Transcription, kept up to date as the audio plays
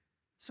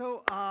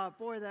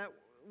Boy, that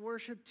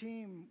worship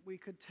team, we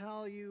could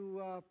tell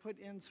you put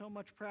in so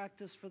much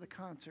practice for the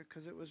concert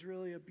because it was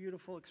really a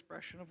beautiful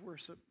expression of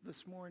worship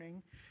this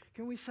morning.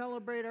 Can we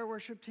celebrate our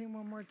worship team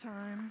one more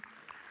time?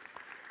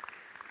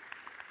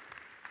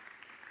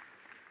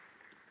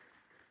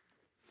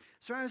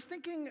 So I was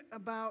thinking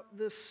about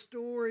this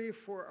story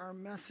for our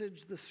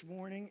message this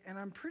morning, and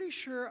I'm pretty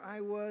sure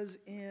I was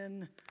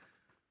in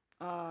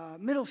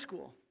middle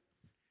school.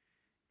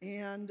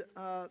 And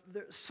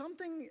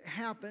something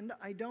happened.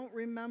 I don't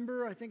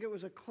remember. I think it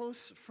was a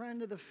close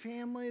friend of the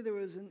family. There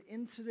was an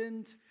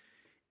incident,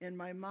 and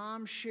my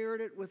mom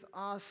shared it with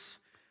us.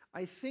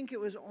 I think it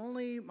was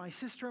only my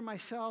sister and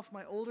myself,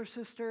 my older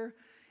sister.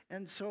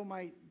 And so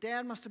my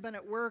dad must have been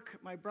at work.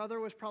 My brother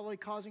was probably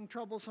causing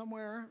trouble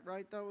somewhere,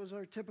 right? That was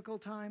our typical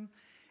time.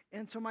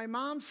 And so my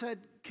mom said,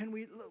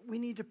 we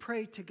need to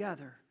pray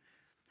together.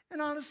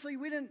 And honestly,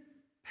 we didn't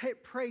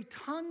pray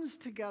tons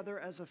together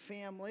as a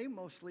family,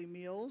 mostly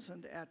meals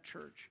and at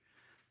church.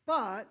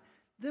 But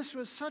this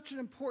was such an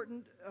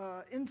important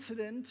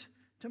incident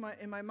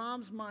in my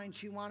mom's mind.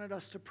 She wanted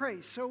us to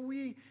pray. So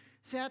we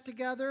sat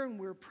together and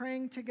we were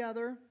praying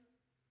together.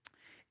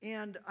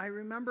 And I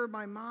remember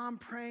my mom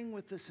praying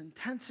with this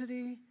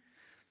intensity.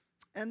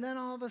 And then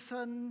all of a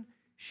sudden,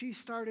 she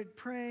started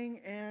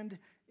praying, and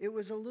it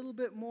was a little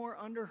bit more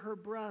under her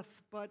breath,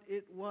 but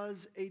it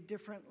was a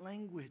different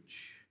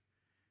language.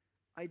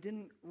 I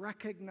didn't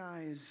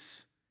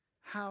recognize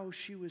how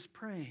she was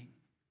praying.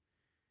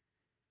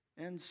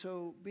 And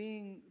so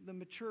being the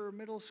mature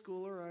middle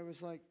schooler, I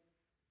was like,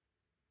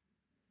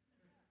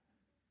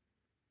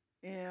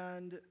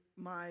 and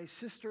my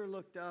sister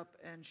looked up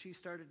and she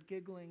started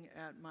giggling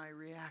at my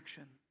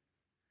reaction.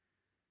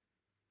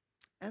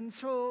 And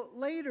so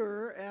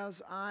later,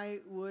 as I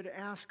would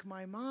ask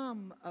my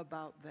mom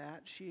about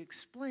that, she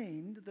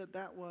explained that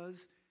that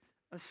was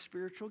a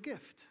spiritual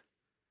gift,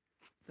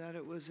 that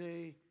it was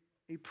a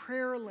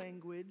prayer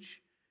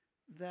language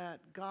that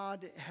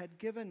God had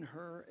given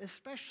her,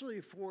 especially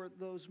for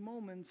those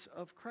moments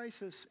of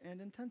crisis and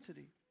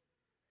intensity.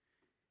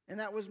 And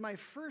that was my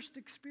first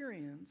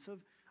experience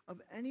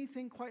of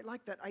anything quite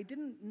like that. I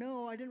didn't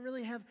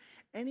really have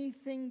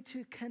anything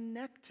to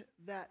connect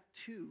that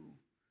to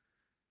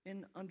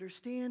in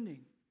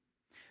understanding.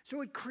 So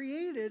it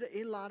created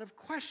a lot of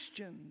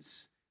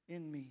questions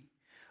in me.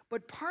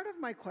 But part of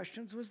my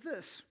questions was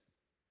this,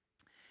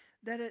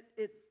 that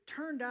it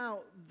turned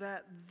out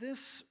that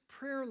this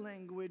prayer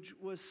language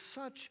was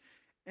such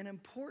an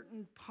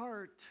important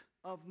part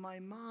of my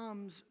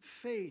mom's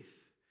faith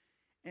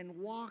and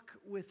walk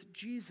with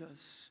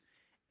Jesus,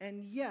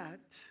 and yet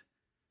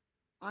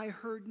I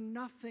heard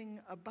nothing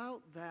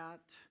about that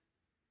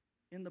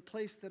in the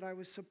place that I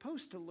was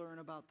supposed to learn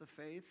about the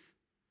faith,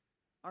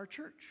 our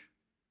church.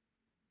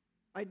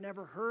 I'd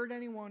never heard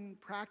anyone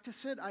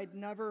practice it. I'd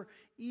never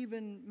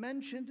even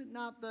mentioned,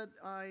 not that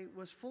I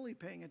was fully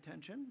paying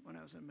attention when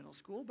I was in middle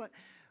school, but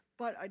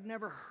I'd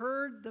never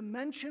heard the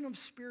mention of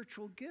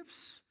spiritual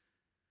gifts.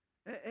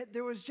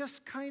 There was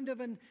just kind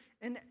of an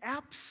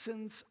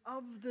absence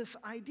of this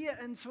idea.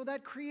 And so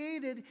that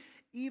created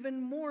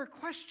even more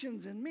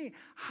questions in me.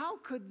 How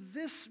could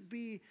this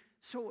be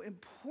so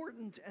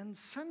important and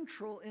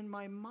central in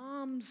my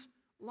mom's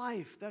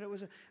life, that it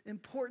was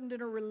important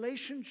in a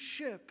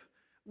relationship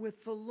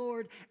with the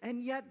Lord,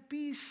 and yet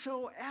be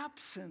so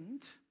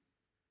absent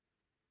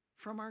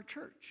from our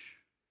church?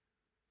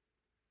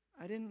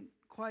 I didn't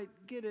quite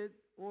get it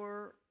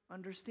or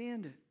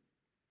understand it.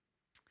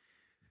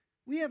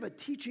 We have a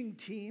teaching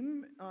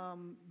team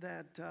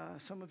that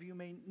some of you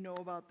may know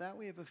about that.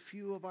 We have a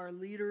few of our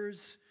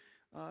leaders,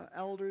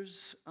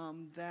 elders,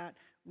 that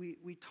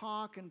we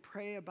talk and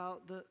pray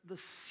about the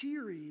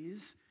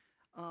series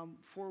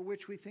for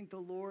which we think the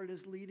Lord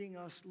is leading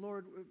us.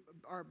 Lord,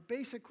 our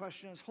basic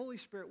question is, Holy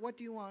Spirit, what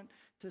do you want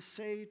to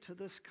say to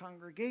this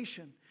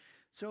congregation?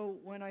 So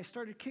when I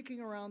started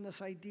kicking around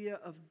this idea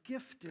of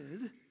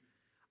gifted,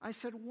 I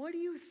said, what do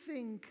you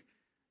think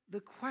the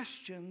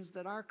questions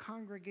that our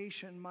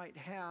congregation might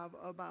have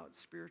about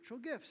spiritual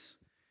gifts?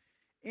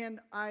 And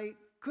I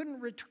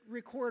couldn't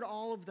record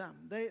all of them.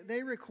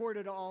 They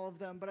recorded all of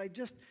them, but I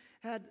just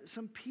had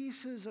some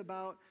pieces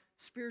about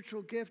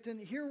spiritual gift.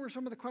 And here were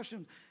some of the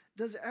questions.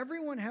 Does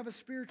everyone have a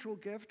spiritual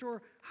gift,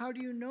 or how do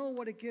you know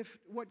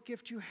what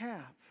gift you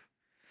have?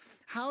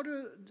 How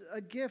do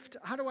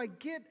I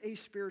get a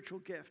spiritual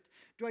gift?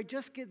 Do I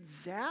just get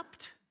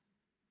zapped?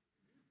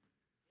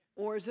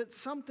 Or is it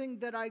something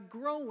that I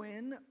grow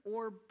in,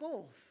 or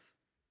both?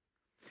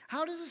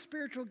 How does a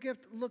spiritual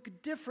gift look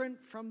different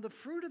from the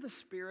fruit of the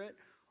Spirit,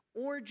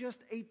 or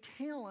just a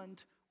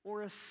talent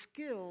or a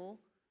skill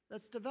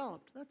that's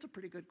developed? That's a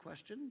pretty good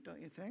question, don't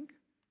you think?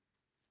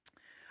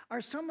 Are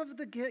some of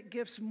the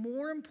gifts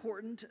more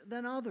important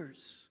than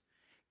others?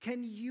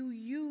 Can you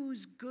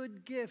use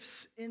good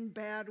gifts in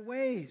bad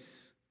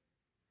ways?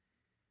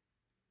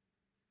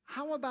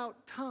 How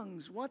about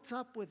tongues? What's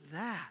up with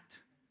that?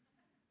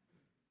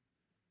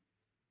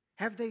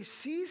 Have they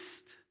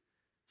ceased?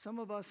 Some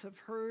of us have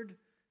heard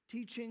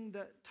teaching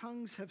that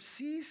tongues have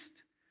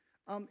ceased.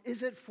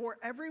 Is it for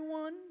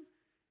everyone?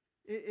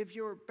 If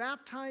you're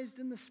baptized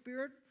in the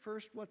Spirit,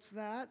 first, what's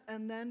that?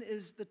 And then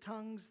is the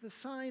tongues the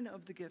sign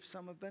of the gift?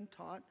 Some have been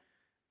taught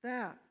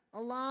that.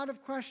 A lot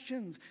of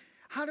questions.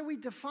 How do we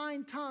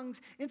define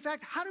tongues? In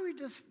fact, how do we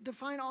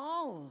define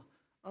all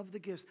of the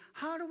gifts?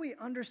 How do we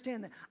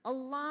understand that? A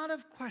lot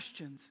of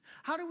questions.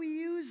 How do we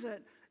use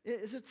it?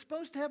 Is it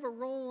supposed to have a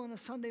role on a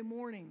Sunday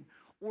morning,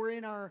 or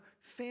in our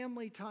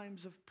family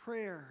times of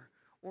prayer,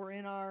 or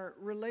in our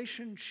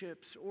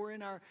relationships, or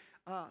in our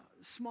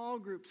small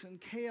groups and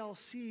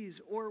KLCs,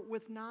 or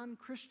with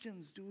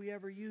non-Christians? Do we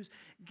ever use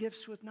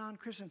gifts with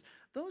non-Christians?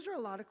 Those are a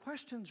lot of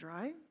questions,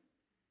 right?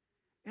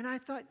 And I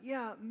thought,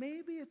 yeah,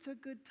 maybe it's a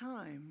good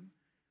time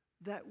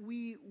that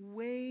we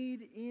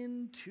wade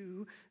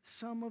into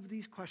some of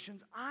these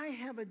questions. I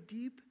have a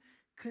deep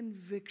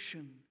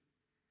conviction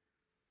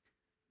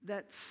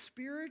that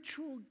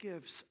spiritual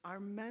gifts are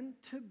meant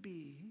to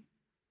be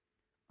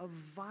a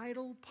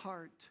vital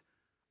part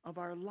of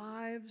our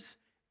lives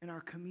and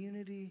our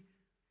community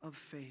of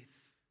faith.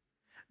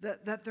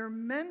 That they're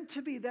meant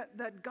to be,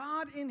 that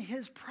God in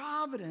His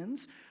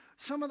providence,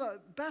 some of the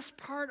best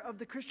part of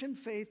the Christian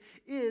faith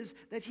is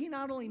that He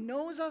not only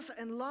knows us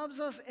and loves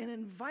us and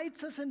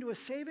invites us into a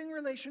saving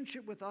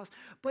relationship with us,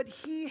 but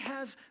He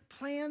has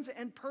plans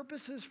and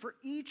purposes for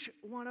each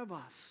one of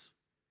us.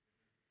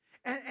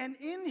 And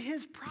in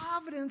His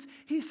providence,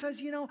 He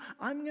says,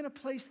 I'm going to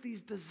place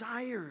these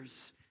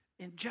desires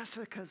in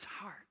Jessica's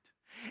heart.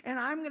 And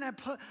I'm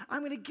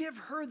going to give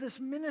her this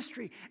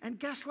ministry. And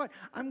guess what?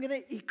 I'm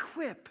going to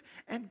equip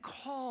and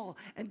call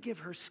and give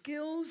her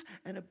skills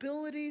and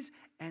abilities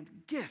and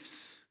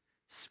gifts,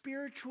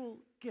 spiritual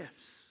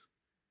gifts,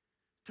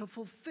 to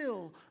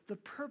fulfill the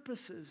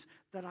purposes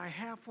that I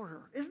have for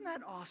her. Isn't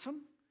that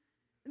awesome?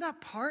 Isn't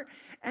that part?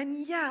 And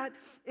yet,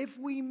 if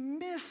we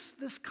miss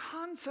this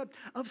concept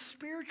of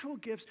spiritual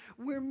gifts,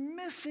 we're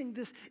missing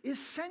this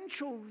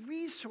essential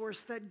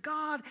resource that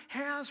God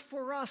has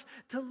for us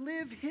to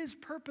live His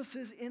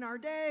purposes in our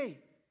day.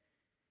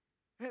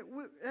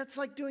 That's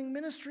like doing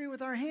ministry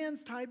with our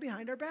hands tied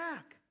behind our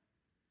back,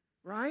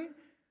 right?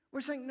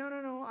 We're saying,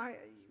 no,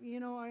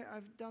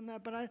 I've done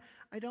that, but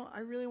I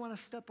really want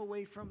to step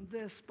away from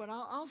this, but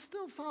I'll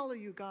still follow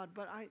you, God,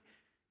 but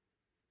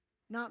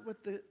not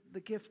with the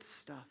gift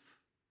stuff.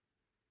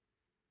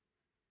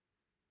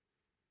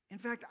 In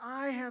fact,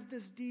 I have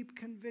this deep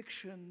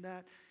conviction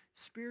that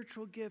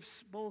spiritual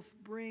gifts both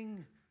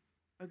bring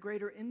a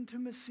greater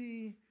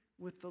intimacy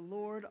with the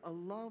Lord, a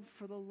love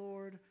for the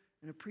Lord,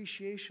 an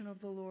appreciation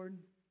of the Lord,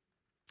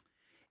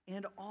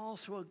 and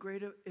also a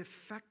greater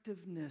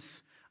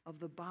effectiveness of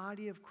the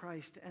body of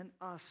Christ and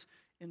us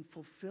in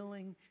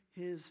fulfilling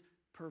His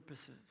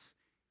purposes.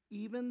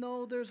 Even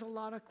though there's a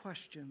lot of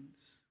questions,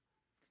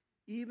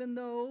 even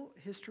though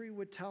history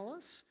would tell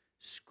us,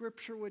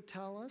 Scripture would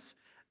tell us,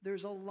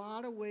 there's a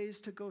lot of ways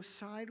to go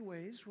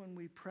sideways when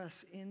we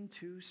press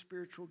into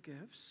spiritual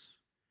gifts.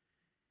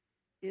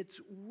 It's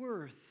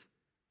worth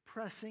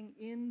pressing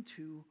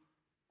into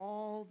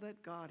all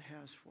that God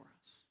has for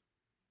us.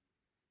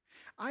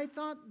 I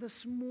thought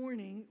this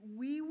morning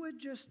we would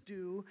just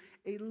do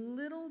a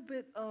little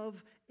bit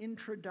of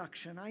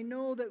introduction. I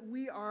know that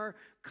we are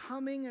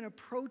coming and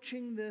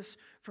approaching this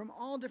from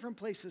all different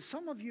places.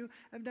 Some of you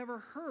have never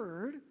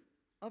heard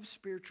of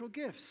spiritual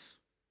gifts,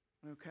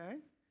 okay?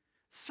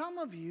 Some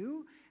of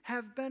you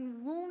have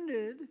been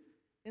wounded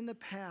in the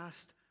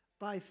past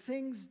by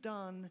things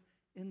done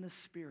in the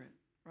Spirit,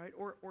 right?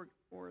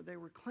 Or they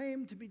were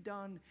claimed to be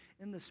done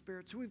in the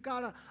Spirit. So we've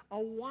got a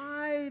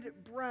wide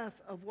breadth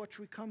of what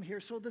we come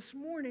here. So this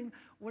morning,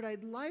 what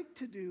I'd like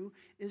to do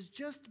is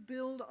just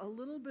build a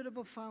little bit of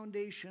a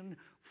foundation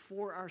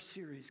for our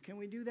series. Can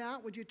we do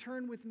that? Would you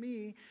turn with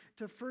me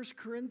to 1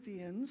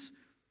 Corinthians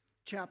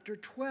chapter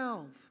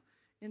 12?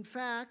 In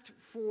fact,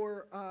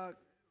 for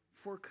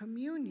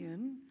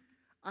communion,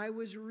 I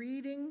was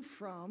reading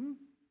from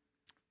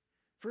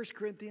 1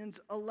 Corinthians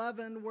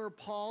 11, where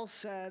Paul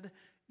said,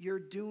 "You're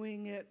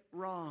doing it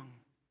wrong."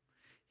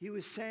 He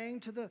was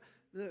saying to the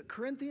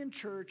Corinthian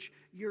church,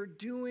 you're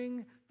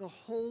doing the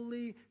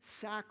holy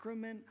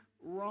sacrament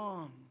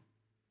wrong.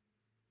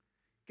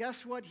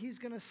 Guess what he's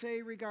going to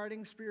say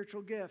regarding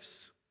spiritual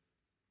gifts?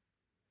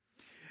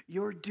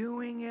 You're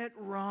doing it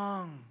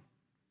wrong,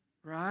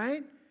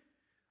 right?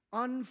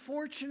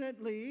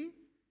 Unfortunately,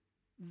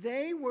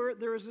 there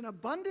was an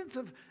abundance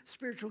of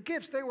spiritual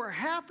gifts. They were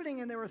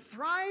happening and they were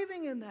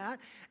thriving in that.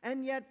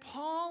 And yet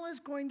Paul is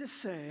going to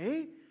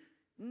say,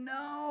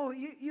 no,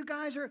 you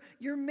guys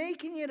you're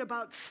making it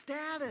about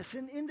status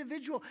and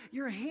individual.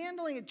 You're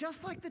handling it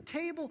just like the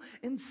table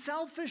in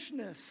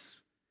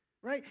selfishness,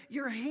 right?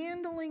 You're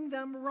handling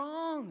them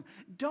wrong.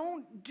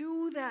 Don't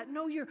do that.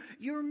 No,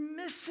 you're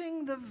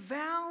missing the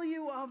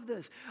value of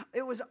this.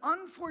 It was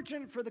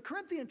unfortunate for the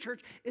Corinthian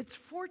church. It's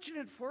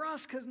fortunate for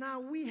us because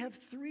now we have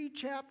 3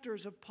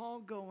 chapters of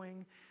Paul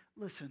going,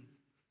 listen,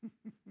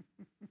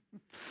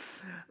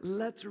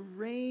 let's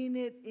rein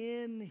it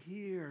in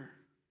here.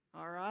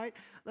 All right?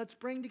 Let's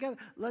bring together.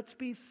 Let's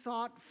be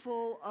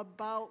thoughtful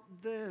about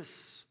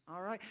this.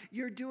 All right?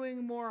 You're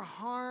doing more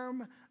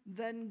harm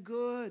than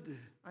good.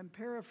 I'm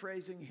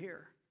paraphrasing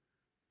here,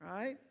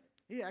 right?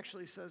 He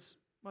actually says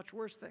much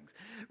worse things,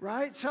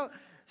 right?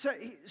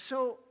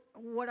 So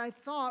what I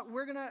thought,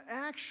 we're going to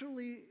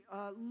actually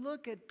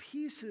look at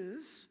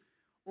pieces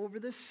over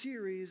this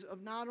series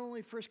of not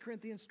only 1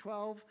 Corinthians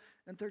 12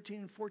 and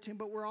 13 and 14,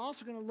 but we're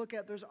also going to look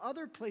at, there's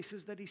other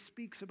places that he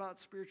speaks about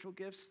spiritual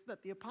gifts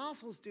that the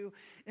apostles do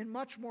in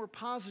much more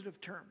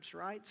positive terms,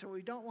 right? So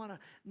we don't want to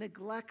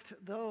neglect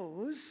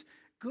those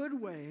good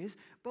ways,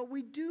 but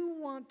we do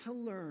want to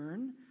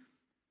learn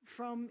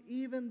from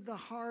even the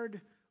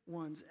hard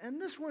ones.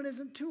 And this one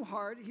isn't too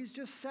hard. He's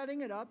just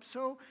setting it up.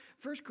 So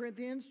 1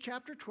 Corinthians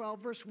chapter 12,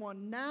 verse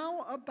 1,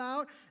 now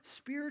about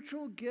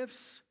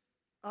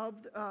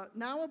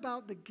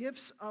the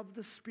gifts of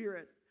the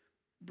Spirit.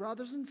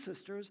 Brothers and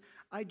sisters,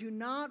 I do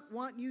not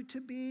want you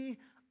to be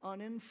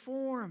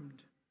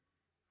uninformed.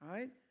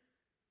 Right?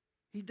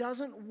 He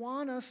doesn't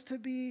want us to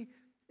be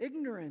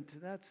ignorant.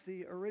 That's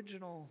the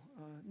original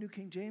New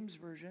King James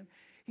Version.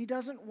 He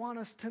doesn't want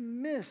us to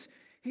miss.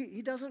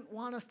 He doesn't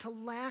want us to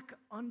lack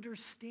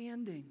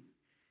understanding.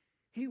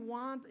 He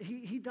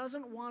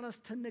doesn't want us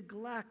to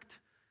neglect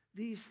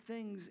these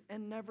things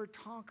and never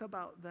talk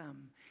about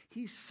them.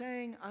 He's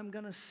saying, I'm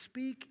going to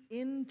speak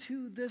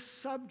into this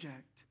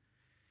subject,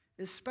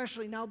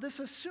 especially. Now, this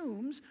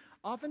assumes,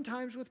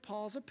 oftentimes with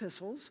Paul's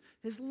epistles,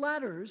 his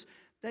letters,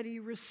 that he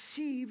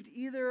received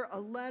either a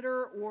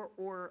letter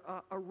or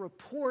a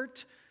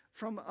report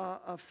from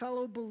a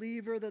fellow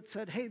believer that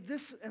said, hey,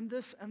 this and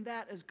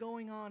that is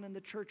going on in the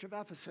church of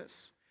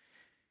Ephesus.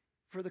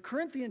 For the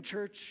Corinthian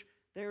church,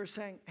 they were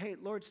saying, hey,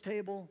 Lord's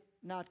table,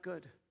 not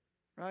good,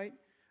 right?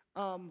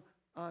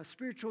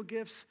 Spiritual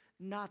gifts,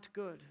 not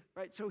good,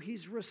 right? So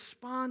he's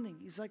responding.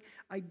 He's like,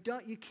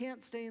 you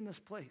can't stay in this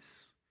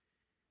place.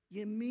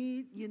 You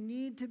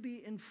need to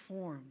be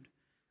informed.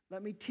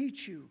 Let me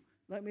teach you.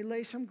 Let me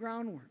lay some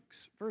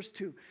groundworks. Verse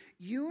 2,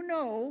 you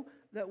know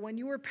that when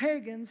you were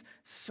pagans,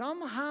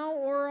 somehow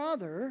or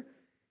other,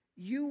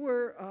 you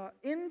were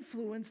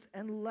influenced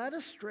and led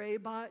astray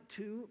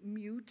to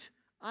mute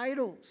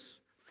idols.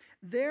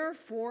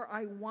 Therefore,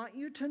 I want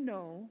you to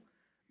know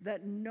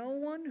that no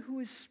one who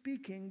is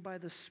speaking by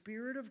the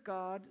Spirit of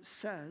God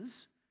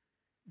says,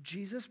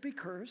 Jesus be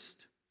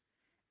cursed,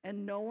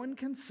 and no one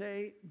can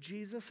say,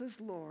 Jesus is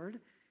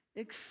Lord,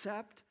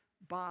 except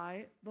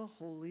by the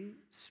Holy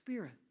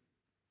Spirit.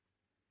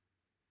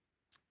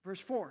 Verse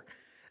 4,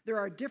 there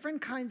are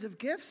different kinds of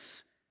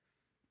gifts.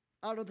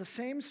 Out of the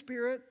same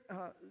Spirit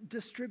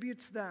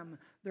distributes them.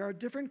 There are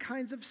different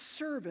kinds of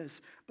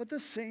service, but the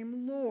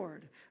same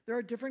Lord. There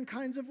are different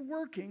kinds of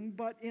working,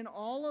 but in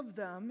all of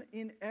them,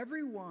 in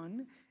every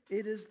one,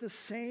 it is the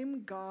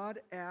same God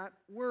at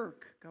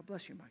work. God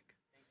bless you, Mike.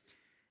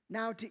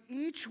 Now to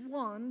each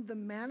one, the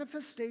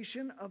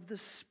manifestation of the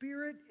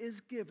Spirit is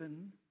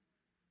given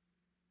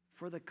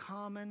for the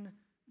common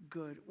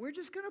good. We're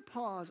just going to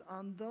pause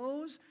on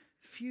those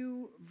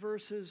few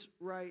verses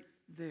right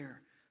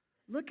there.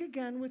 Look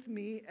again with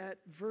me at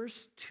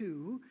verse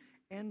 2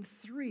 and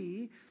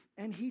 3,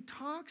 and he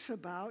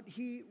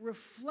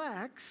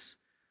reflects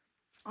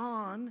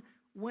on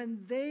when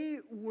they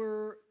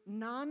were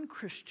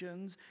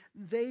non-Christians,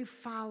 they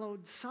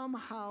followed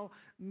somehow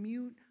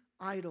mute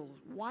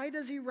idols. Why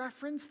does he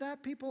reference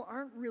that? People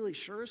aren't really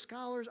sure.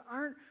 Scholars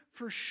aren't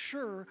for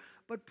sure,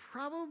 but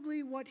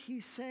probably what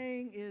he's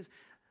saying is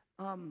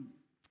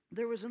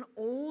there was an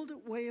old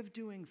way of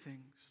doing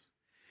things.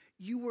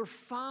 You were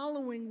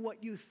following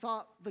what you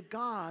thought the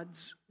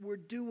gods were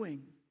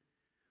doing.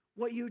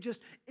 What you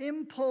just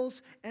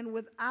impulse and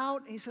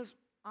without, and he says,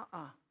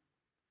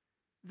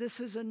 This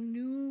is a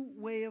new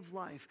way of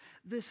life.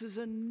 This is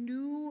a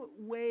new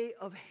way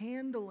of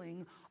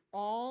handling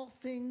all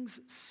things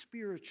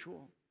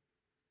spiritual.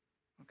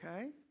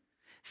 Okay?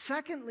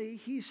 Secondly,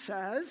 he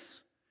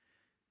says,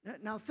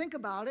 now think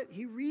about it.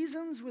 He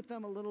reasons with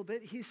them a little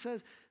bit. He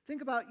says,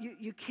 think about,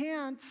 you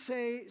can't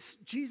say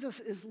Jesus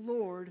is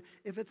Lord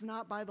if it's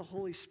not by the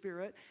Holy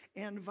Spirit,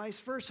 and vice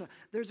versa.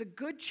 There's a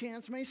good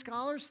chance, many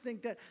scholars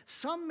think that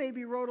some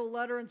maybe wrote a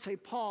letter and say,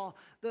 Paul,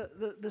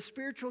 the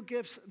spiritual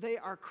gifts, they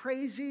are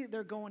crazy,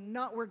 they're going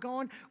nuts,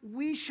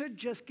 we should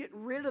just get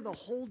rid of the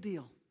whole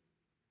deal,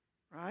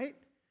 right?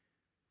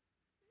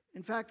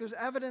 In fact, there's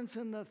evidence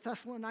in the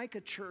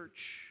Thessalonica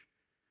church.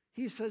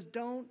 He says,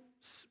 don't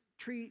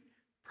treat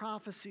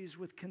prophecies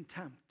with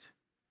contempt.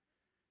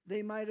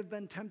 They might have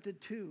been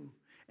tempted too.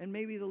 And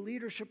maybe the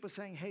leadership was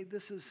saying, hey,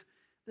 this is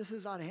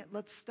out of hand.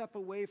 Let's step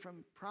away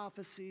from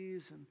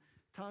prophecies and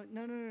tongue.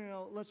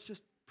 No. Let's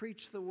just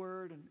preach the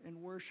word and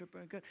worship.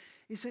 And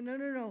he said,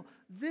 no.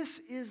 This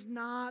is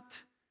not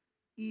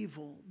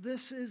evil.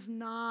 This is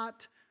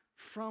not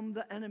from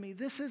the enemy.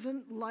 This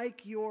isn't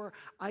like your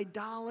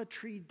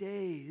idolatry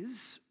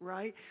days,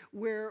 right?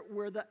 Where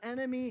the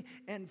enemy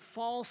and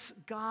false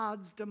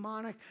gods,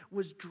 demonic,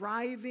 was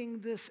driving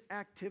this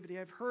activity.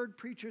 I've heard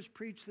preachers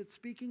preach that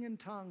speaking in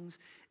tongues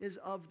is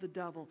of the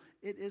devil.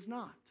 It is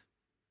not,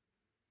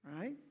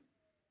 right?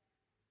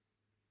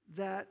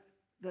 That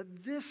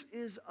this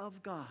is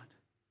of God.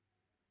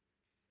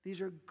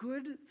 These are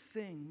good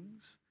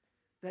things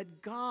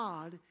that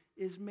God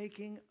is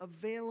making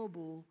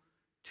available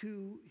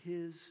to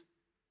his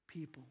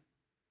people.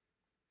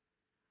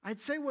 I'd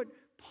say what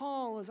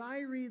Paul, as I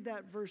read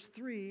that verse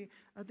 3,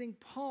 I think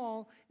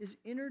Paul is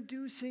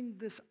introducing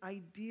this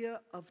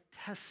idea of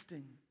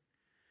testing,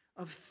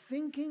 of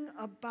thinking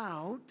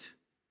about,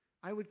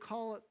 I would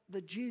call it the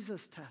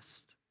Jesus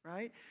test,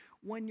 right?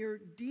 When you're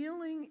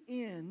dealing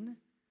in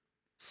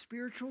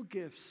spiritual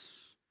gifts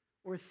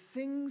or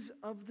things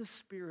of the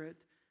Spirit,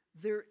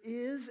 there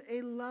is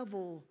a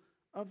level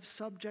of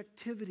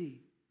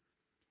subjectivity.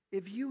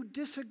 If you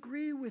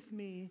disagree with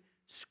me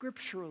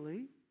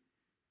scripturally,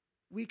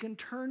 we can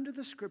turn to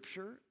the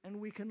Scripture and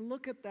we can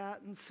look at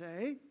that and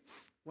say,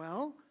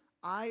 well,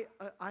 I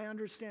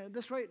understand it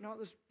this way. No,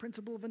 this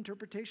principle of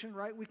interpretation,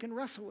 right? We can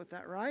wrestle with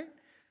that, right?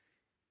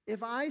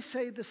 If I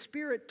say the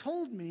Spirit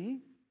told me,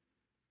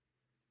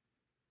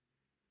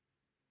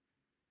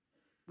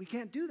 we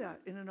can't do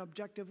that in an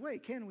objective way,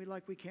 can we?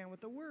 Like we can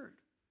with the Word.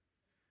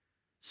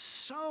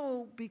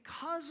 So,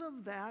 because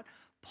of that,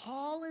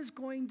 Paul is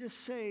going to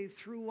say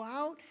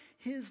throughout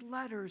his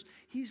letters,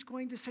 he's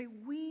going to say,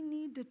 we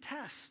need to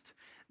test.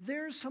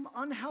 There's some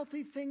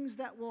unhealthy things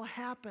that will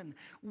happen.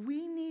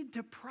 We need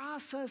to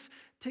process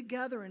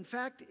together. In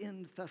fact,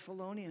 in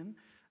Thessalonians,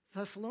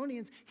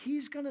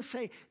 he's going to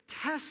say,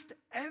 test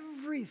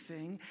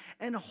everything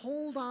and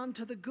hold on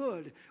to the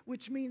good,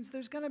 which means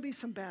there's going to be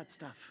some bad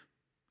stuff.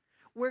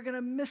 We're going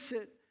to miss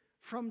it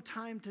from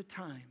time to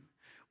time.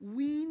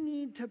 We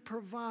need to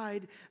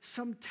provide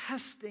some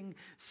testing,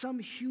 some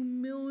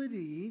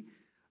humility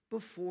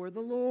before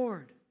the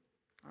Lord.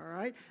 All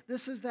right?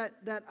 This is that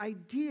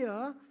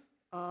idea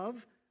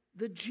of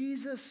the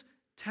Jesus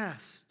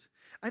test.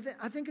 I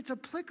think it's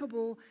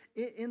applicable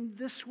in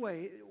this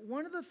way.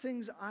 One of the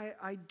things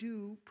I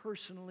do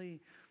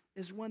personally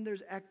is when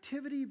there's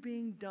activity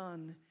being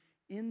done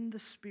in the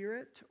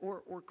Spirit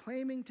or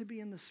claiming to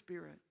be in the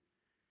Spirit,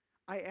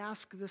 I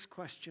ask this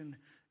question: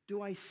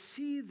 do I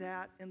see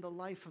that in the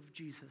life of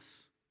Jesus?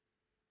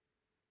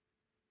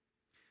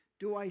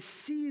 Do I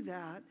see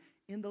that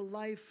in the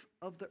life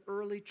of the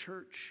early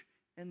church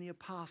and the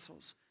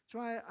apostles? So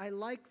I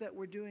like that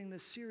we're doing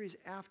this series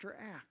after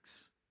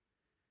Acts.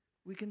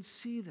 We can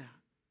see that,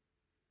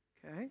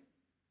 okay?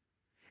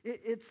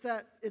 It's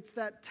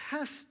that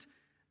test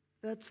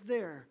that's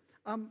there.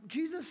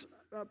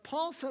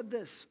 Paul said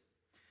this: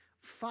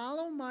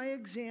 follow my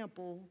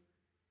example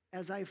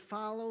as I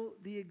follow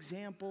the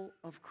example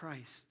of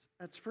Christ.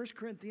 That's 1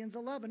 Corinthians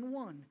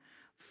 11:1.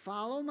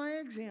 Follow my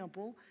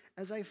example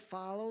as I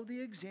follow the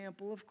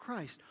example of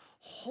Christ.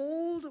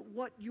 Hold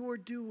what you're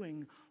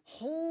doing,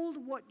 hold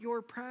what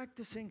you're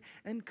practicing,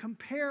 and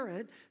compare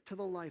it to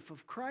the life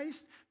of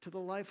Christ, to the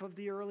life of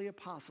the early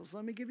apostles.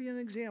 Let me give you an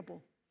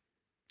example.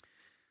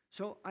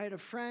 So I had a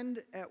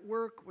friend at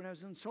work when I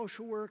was in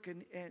social work,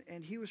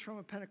 and he was from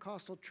a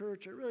Pentecostal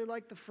church. I really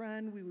liked the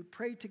friend. We would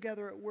pray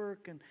together at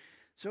work, and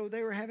so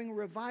they were having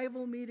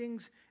revival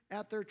meetings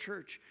at their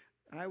church.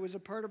 I was a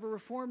part of a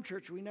Reformed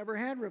church. We never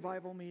had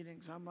revival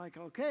meetings. I'm like,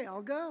 okay,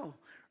 I'll go,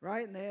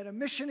 right? And they had a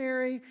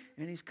missionary,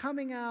 and he's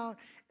coming out,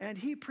 and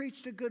he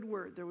preached a good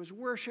word. There was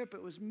worship.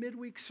 It was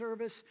midweek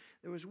service.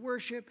 There was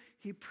worship.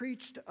 He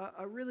preached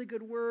a really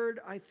good word,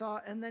 I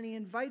thought, and then he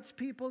invites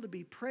people to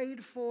be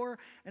prayed for,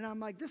 and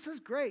I'm like, this is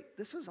great.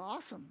 This is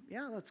awesome.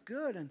 Yeah, that's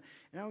good. And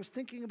I was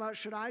thinking about,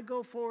 should I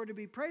go forward to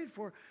be prayed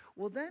for?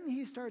 Well, then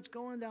he starts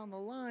going down the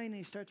line, and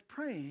he starts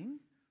praying,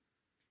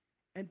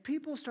 and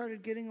people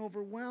started getting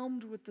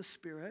overwhelmed with the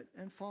Spirit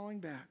and falling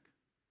back.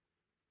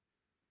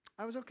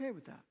 I was okay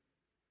with that.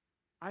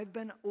 I've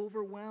been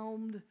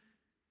overwhelmed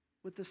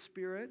with the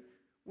Spirit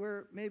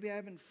where maybe I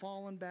haven't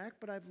fallen back,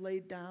 but I've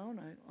laid down.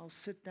 I'll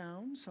sit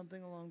down,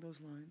 something along those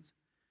lines.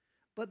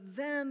 But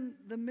then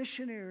the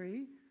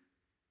missionary,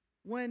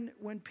 when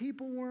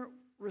people weren't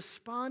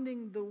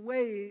responding the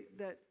way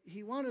that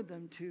he wanted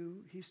them to,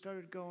 he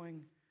started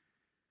going,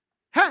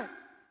 hey!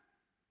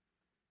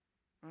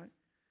 Right?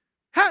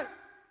 Hey!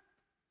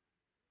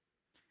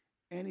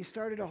 And he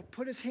started to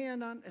put his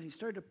hand on, and he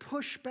started to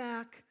push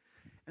back.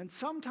 And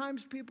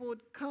sometimes people would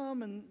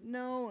come and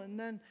no, and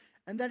then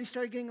he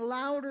started getting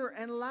louder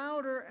and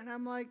louder. And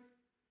I'm like,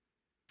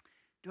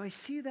 do I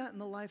see that in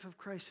the life of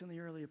Christ and the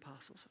early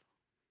apostles?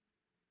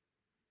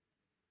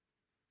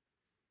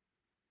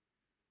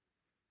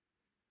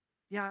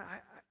 Yeah,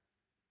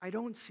 I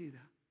don't see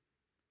that.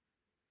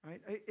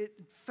 Right? It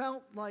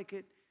felt like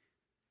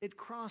it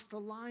crossed a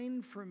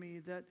line for me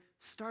that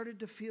started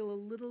to feel a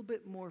little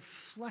bit more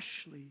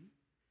fleshly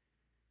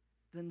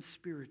than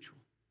spiritual.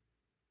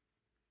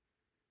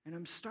 And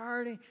I'm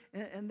starting,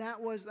 and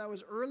that was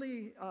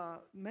early,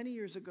 many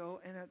years ago,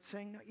 and it's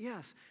saying,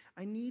 yes,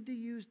 I need to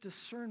use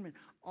discernment.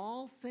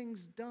 All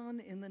things done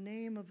in the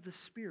name of the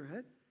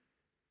Spirit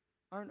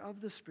aren't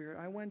of the Spirit.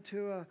 I went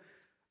to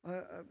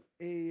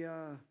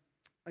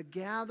a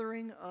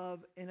gathering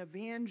of an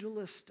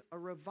evangelist, a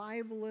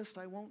revivalist.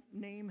 I won't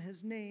name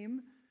his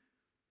name,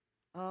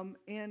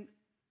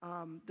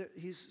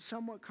 he's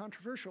somewhat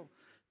controversial.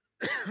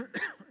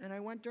 And I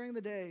went during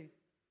the day,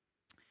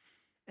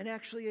 And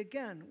actually,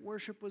 again,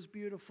 worship was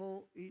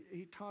beautiful.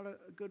 He taught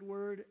a good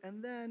word.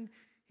 And then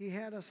he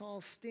had us all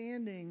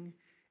standing,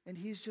 and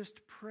he's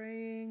just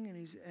praying,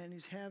 and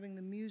he's having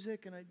the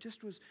music. And I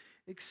just was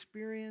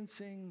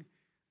experiencing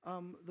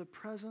the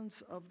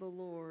presence of the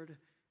Lord.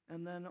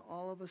 And then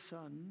all of a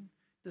sudden,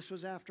 this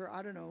was after,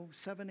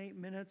 7, 8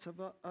 minutes of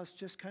us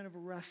just kind of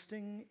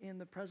resting in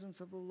the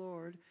presence of the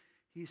Lord.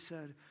 He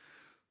said,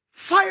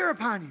 "Fire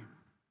upon you."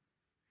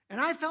 And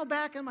I fell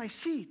back in my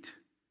seat.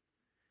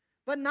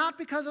 But not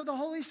because of the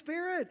Holy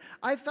Spirit.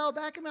 I fell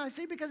back in my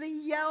seat because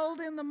he yelled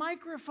in the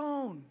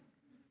microphone.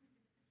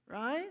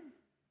 Right?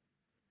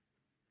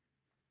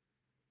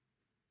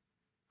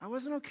 I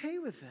wasn't okay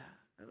with that.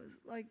 It was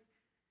like,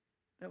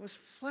 that was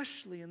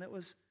fleshly, and that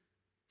was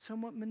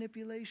somewhat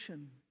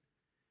manipulation.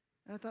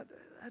 And I thought,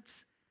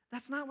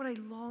 that's not what I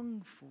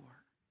long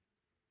for.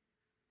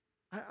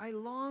 I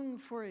long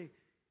for a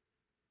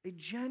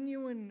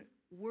genuine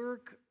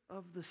work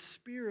of the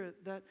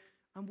Spirit that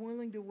I'm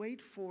willing to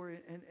wait for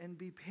it and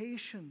be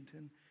patient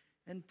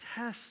and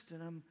test.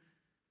 And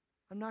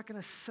I'm not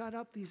going to set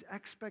up these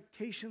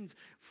expectations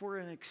for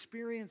an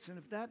experience. And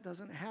if that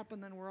doesn't happen,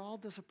 then we're all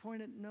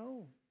disappointed.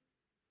 No.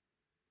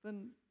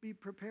 Then be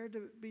prepared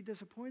to be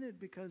disappointed,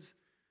 because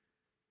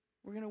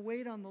we're going to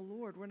wait on the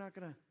Lord. We're not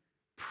going to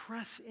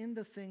press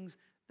into things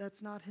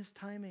that's not his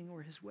timing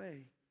or his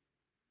way.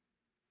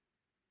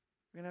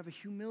 We're going to have a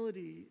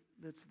humility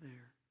that's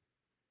there.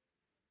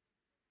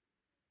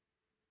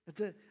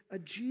 It's a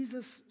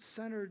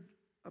Jesus-centered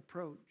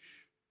approach.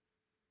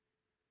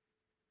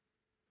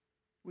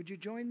 Would you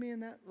join me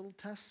in that little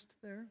test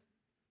there?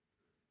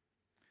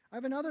 I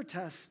have another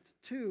test,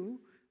 too,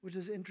 which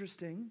is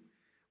interesting,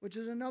 which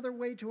is another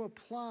way to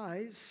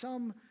apply.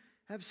 Some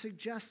have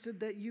suggested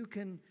that you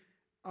can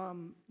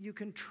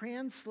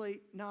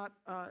translate not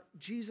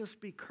Jesus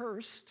be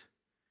cursed.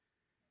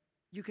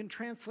 You can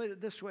translate it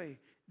this way: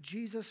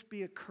 Jesus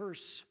be a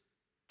curse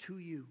to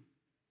you.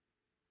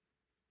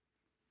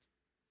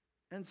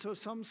 And so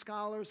some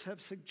scholars have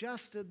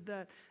suggested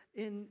that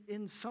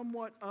in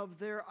somewhat of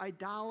their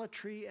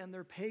idolatry and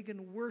their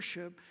pagan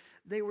worship,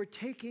 they were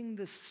taking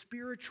the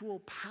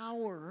spiritual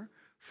power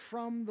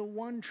from the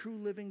one true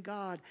living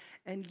God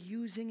and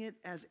using it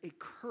as a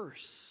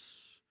curse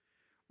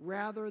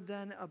rather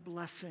than a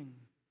blessing.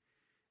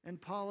 And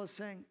Paul is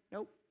saying,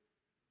 nope,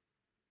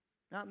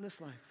 not in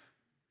this life,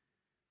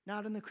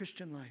 not in the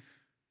Christian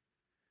life.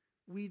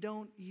 We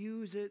don't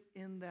use it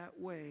in that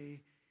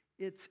way.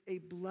 It's a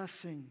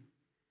blessing.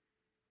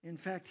 In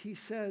fact, he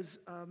says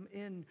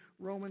in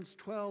Romans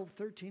 12,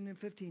 13, and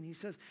 15, he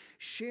says,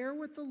 share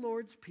with the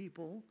Lord's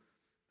people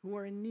who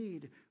are in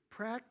need.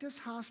 Practice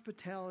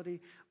hospitality.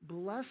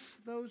 Bless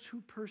those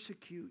who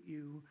persecute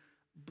you.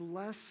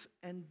 Bless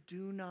and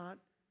do not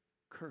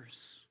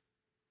curse.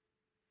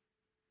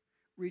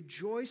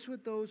 Rejoice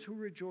with those who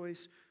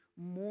rejoice.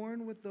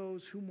 Mourn with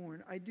those who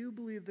mourn. I do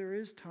believe there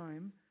is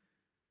time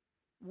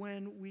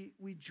when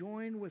we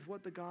join with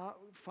what the God,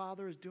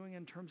 Father is doing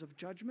in terms of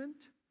judgment.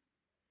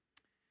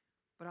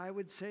 But I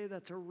would say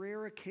that's a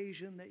rare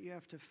occasion that you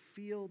have to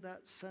feel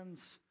that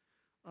sense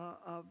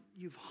of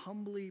you've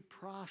humbly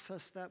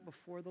processed that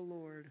before the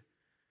Lord.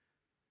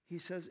 He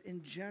says,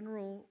 in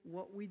general,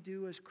 what we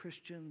do as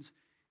Christians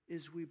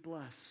is we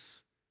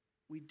bless.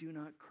 We do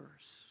not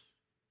curse.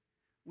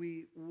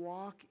 We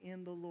walk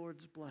in the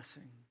Lord's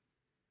blessing,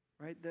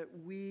 right? That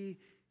we,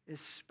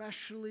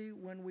 especially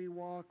when we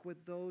walk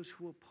with those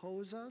who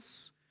oppose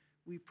us,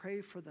 we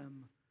pray for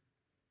them,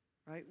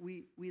 right?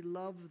 We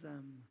love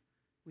them.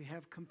 We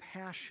have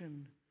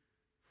compassion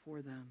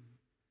for them.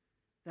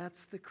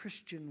 That's the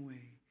Christian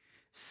way.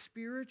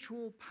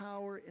 Spiritual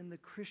power in the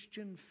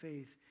Christian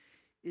faith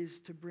is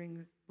to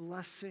bring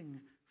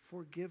blessing,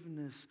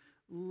 forgiveness,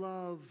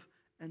 love,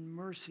 and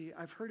mercy.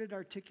 I've heard it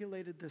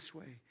articulated this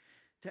way: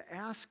 to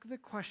ask the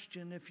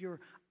question, if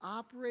you're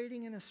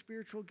operating in a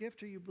spiritual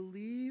gift or you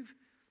believe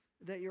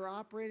that you're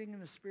operating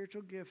in a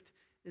spiritual gift,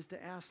 is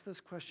to ask this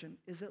question: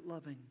 is it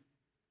loving?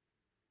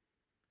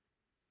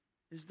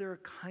 Is there a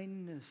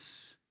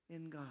kindness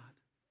in God?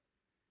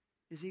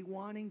 Is he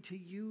wanting to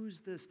use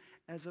this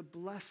as a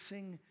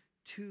blessing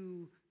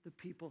to the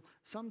people?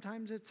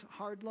 Sometimes it's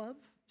hard love.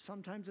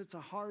 Sometimes it's a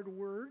hard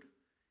word.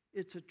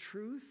 It's a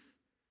truth.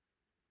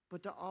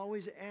 But to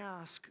always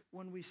ask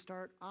when we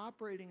start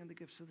operating in the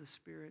gifts of the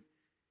Spirit,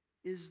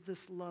 is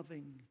this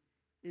loving?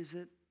 Is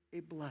it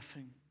a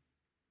blessing?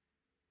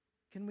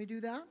 Can we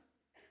do that?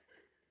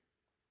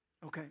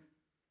 Okay.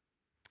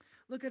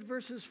 Look at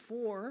verses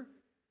 4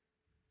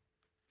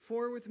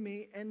 with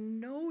me,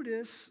 and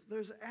notice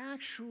there's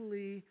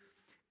actually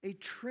a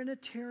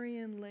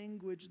Trinitarian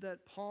language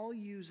that Paul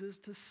uses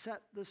to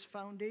set this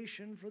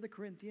foundation for the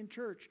Corinthian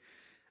church.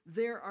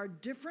 There are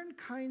different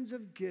kinds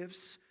of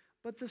gifts,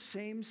 but the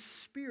same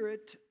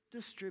Spirit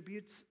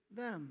distributes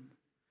them.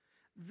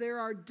 There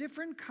are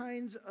different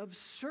kinds of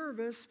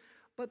service,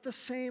 but the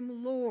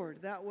same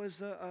Lord. That was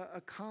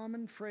a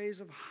common phrase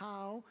of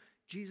how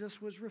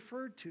Jesus was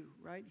referred to,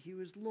 right? He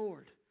was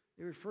Lord.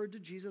 They referred to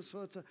Jesus,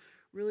 so it's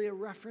really a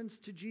reference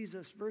to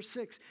Jesus. Verse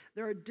 6,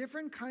 there are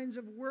different kinds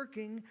of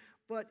working,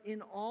 but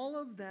in all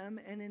of them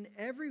and in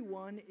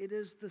everyone, it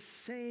is the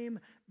same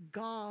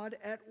God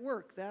at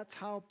work. That's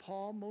how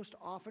Paul most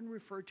often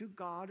referred to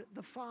God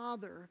the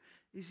Father,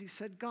 is he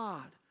said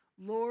God,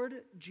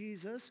 Lord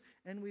Jesus,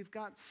 and we've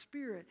got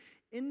Spirit.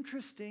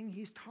 Interesting,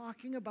 he's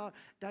talking about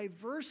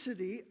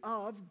diversity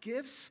of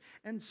gifts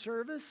and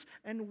service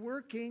and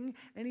working,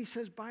 and he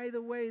says, by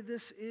the way,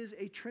 this is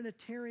a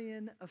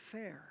Trinitarian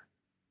affair.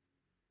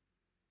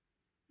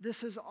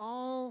 This is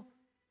all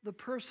the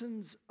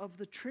persons of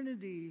the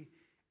Trinity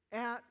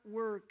at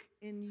work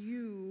in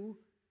you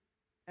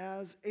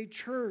as a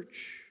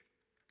church.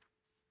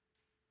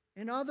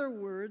 In other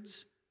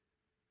words,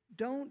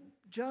 don't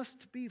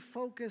just be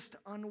focused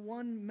on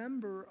one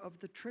member of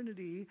the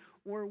Trinity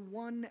or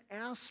one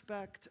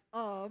aspect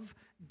of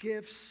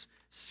gifts,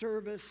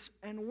 service,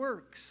 and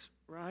works,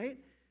 right?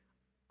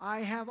 I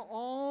have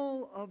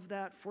all of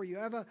that for you.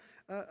 I have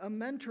a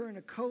mentor and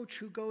a coach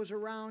who goes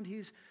around.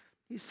 He's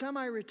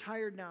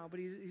semi-retired now, but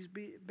he's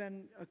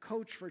been a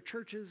coach for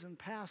churches and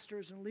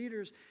pastors and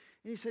leaders.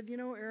 And he said, you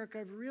know, Eric,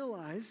 I've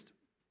realized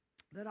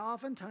that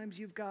oftentimes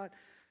you've got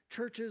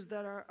churches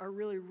that are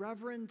really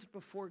reverent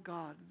before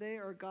God. They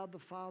are God the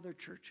Father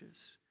churches.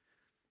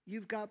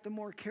 You've got the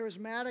more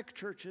charismatic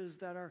churches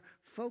that are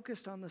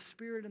focused on the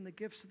Spirit and the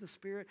gifts of the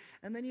Spirit.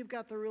 And then you've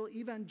got the real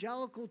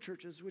evangelical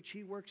churches, which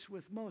he works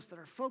with most, that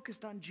are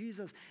focused on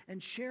Jesus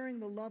and sharing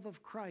the love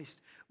of Christ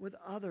with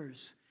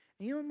others.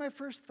 And you know what my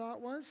first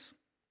thought was?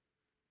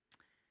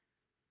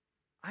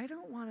 I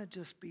don't want to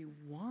just be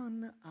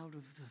one out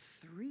of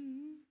the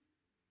three.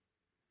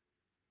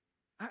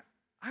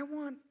 I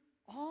want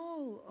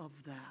all of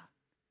that,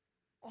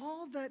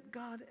 all that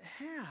God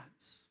has.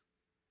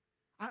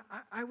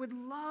 I would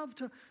love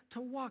to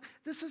walk.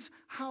 This is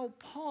how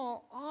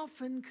Paul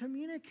often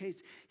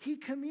communicates. He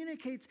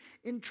communicates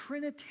in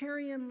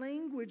Trinitarian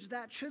language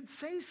that should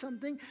say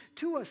something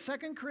to us.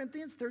 2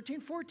 Corinthians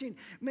 13:14.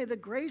 May the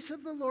grace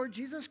of the Lord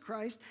Jesus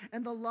Christ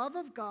and the love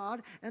of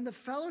God and the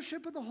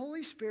fellowship of the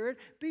Holy Spirit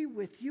be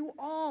with you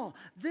all.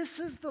 This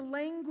is the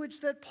language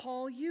that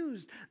Paul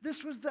used.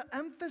 This was the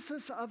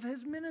emphasis of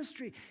his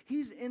ministry.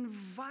 He's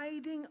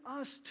inviting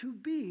us to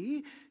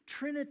be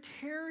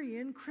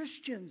Trinitarian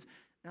Christians.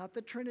 Not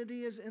that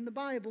Trinity is in the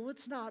Bible,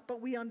 it's not,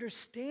 but we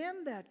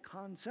understand that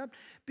concept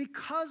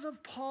because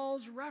of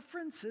Paul's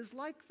references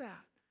like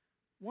that.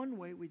 One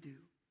way we do.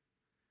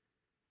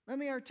 Let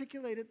me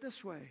articulate it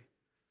this way.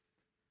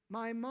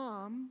 My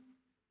mom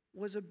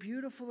was a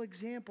beautiful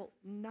example,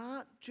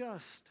 not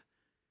just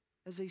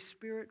as a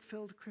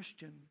Spirit-filled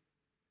Christian.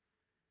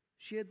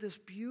 She had this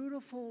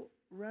beautiful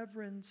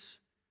reverence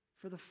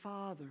for the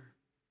Father,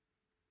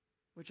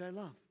 which I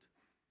loved,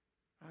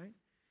 right?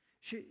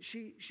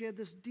 She had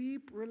this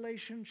deep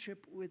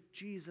relationship with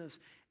Jesus,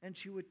 and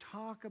she would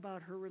talk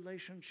about her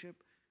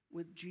relationship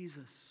with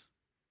Jesus.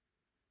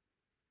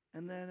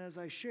 And then, as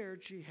I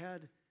shared, she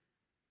had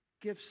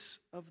gifts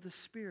of the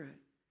Spirit.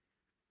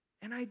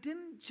 And I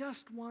didn't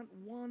just want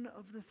one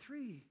of the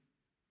three.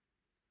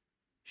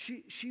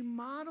 She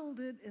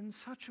modeled it in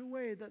such a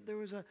way that there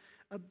was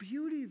a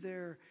beauty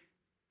there,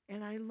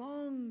 and I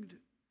longed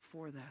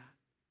for that.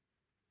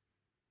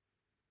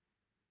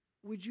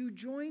 Would you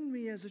join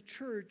me as a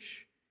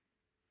church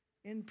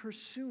in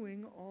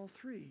pursuing all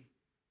three?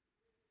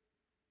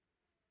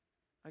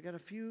 I got a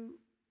few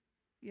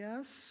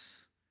yes.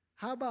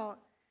 How about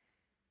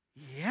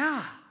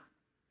yeah?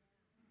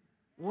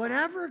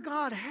 Whatever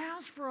God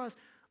has for us,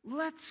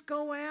 let's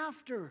go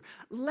after.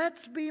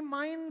 Let's be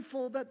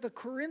mindful that the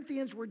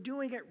Corinthians were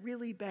doing it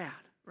really bad,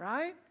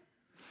 right?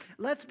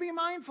 Let's be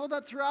mindful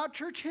that throughout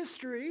church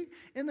history,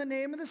 in the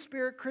name of the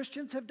Spirit,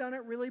 Christians have done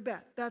it really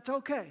bad. That's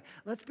okay.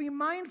 Let's be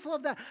mindful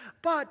of that.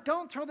 But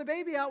don't throw the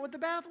baby out with the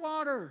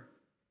bathwater.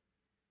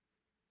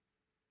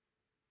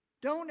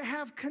 Don't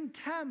have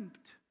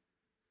contempt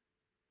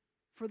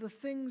for the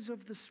things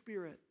of the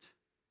Spirit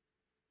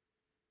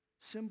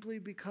simply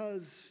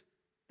because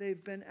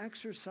they've been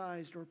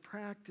exercised or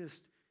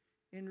practiced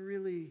in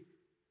really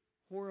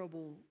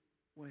horrible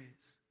ways.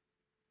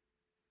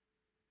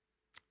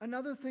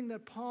 Another thing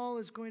that Paul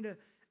is going to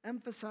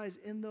emphasize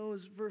in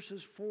those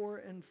verses 4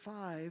 and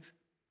 5,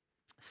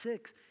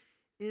 6,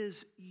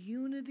 is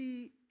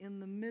unity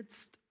in the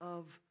midst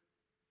of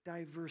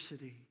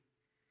diversity.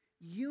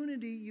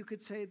 Unity, you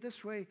could say it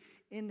this way,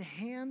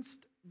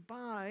 enhanced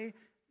by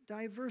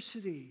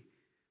diversity.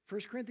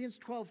 1 Corinthians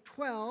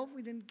 12:12,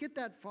 we didn't get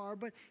that far,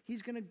 but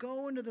he's going to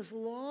go into this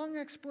long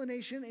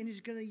explanation, and he's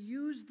going to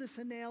use this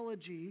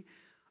analogy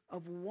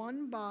of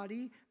one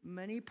body,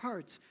 many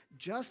parts.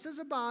 Just as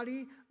a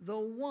body, though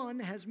one,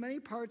 has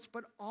many parts,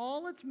 but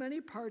all its many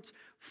parts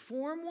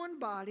form one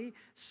body,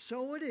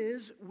 so it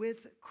is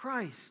with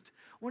Christ.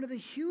 One of the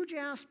huge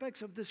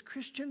aspects of this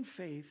Christian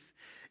faith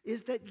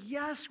is that,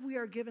 yes, we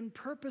are given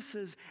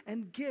purposes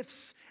and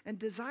gifts and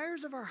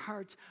desires of our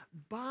hearts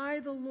by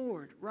the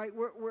Lord, right?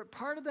 We're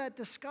part of that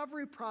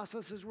discovery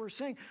process as we're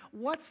saying,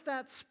 what's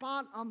that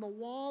spot on the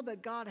wall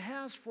that God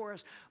has for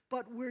us?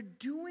 But we're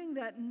doing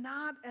that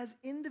not as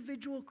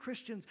individual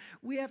Christians.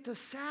 We have to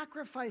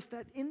sacrifice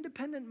that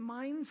independent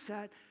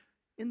mindset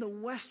in the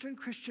Western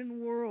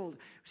Christian world.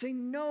 Say,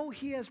 no,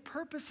 he has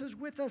purposes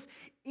with us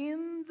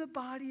in the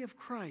body of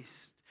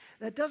Christ.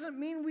 That doesn't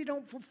mean we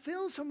don't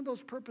fulfill some of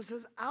those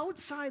purposes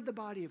outside the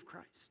body of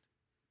Christ.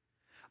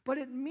 But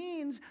it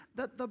means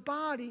that the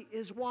body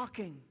is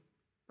walking,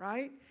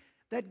 right?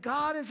 That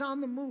God is on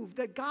the move,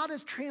 that God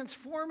is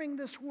transforming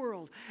this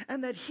world,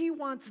 and that he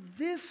wants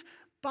this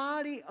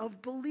body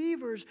of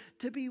believers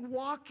to be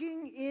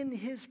walking in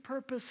his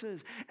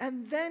purposes.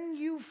 And then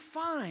you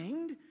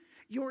find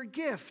your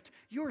gift,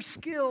 your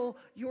skill,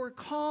 your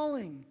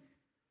calling.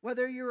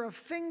 Whether you're a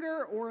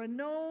finger or a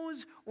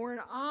nose or an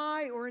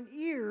eye or an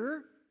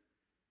ear,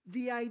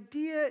 the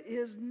idea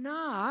is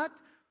not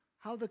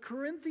how the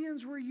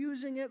Corinthians were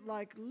using it,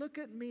 like, look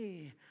at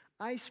me,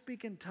 I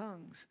speak in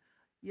tongues.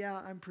 Yeah,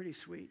 I'm pretty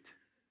sweet.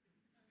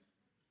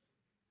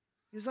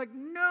 He's like,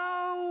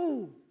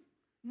 no.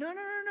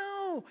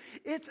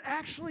 It's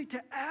actually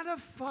to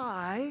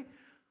edify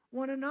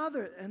one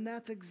another. And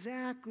that's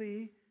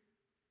exactly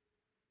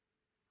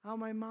how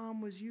my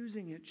mom was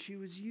using it. She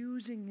was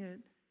using it.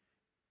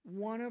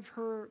 One of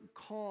her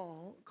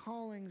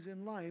callings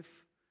in life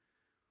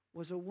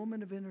was a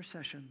woman of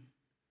intercession,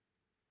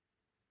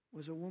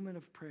 was a woman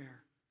of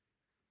prayer.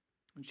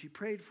 And she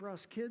prayed for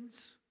us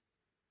kids.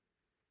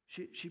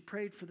 She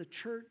prayed for the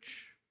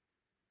church.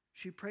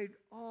 She prayed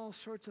all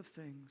sorts of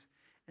things.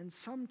 And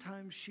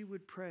sometimes she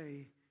would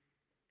pray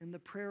in the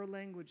prayer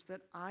language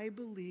that I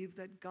believe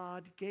that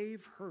God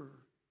gave her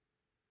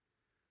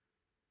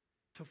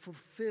to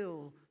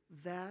fulfill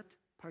that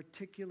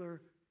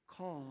particular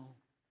call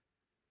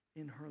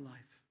in her life.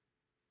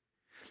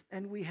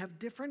 And we have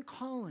different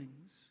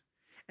callings,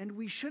 and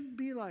we shouldn't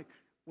be like,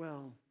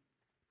 well,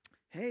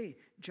 hey,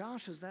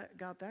 Josh has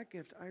got that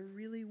gift. I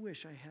really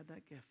wish I had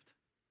that gift.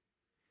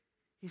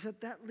 He said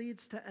that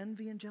leads to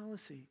envy and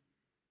jealousy.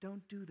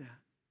 Don't do that.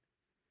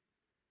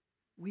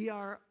 We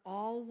are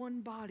all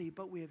one body,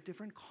 but we have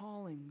different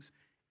callings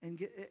and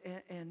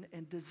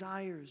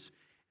desires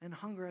and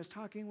hunger. I was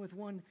talking with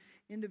one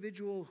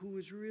individual who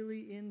was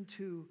really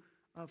into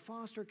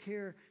foster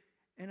care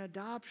and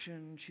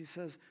adoption. She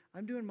says,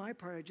 I'm doing my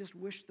part. I just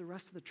wish the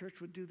rest of the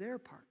church would do their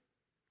part.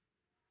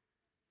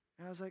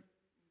 And I was like,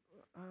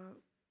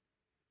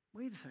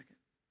 wait a second.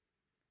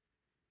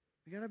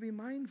 We got to be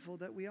mindful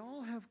that we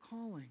all have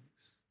callings.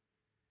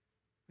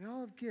 We all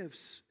have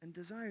gifts and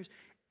desires.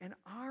 And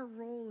our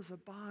role as a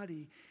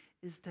body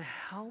is to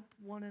help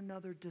one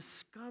another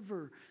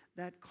discover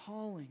that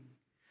calling,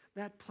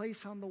 that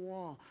place on the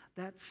wall,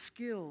 that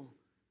skill,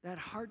 that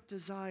heart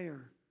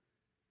desire,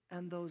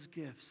 and those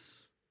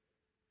gifts.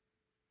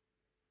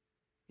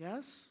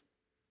 Yes?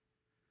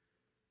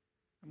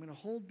 I'm going to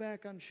hold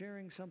back on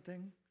sharing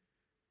something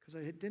because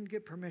I didn't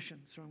get permission.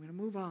 So I'm going to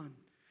move on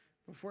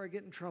before I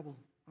get in trouble.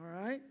 All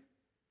right?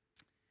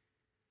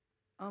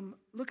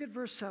 Look at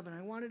verse 7.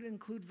 I wanted to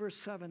include verse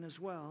 7 as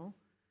well.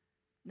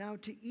 Now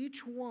to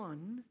each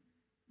one,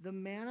 the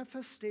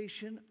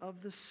manifestation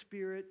of the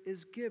Spirit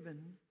is given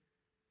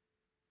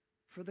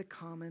for the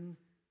common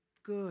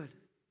good.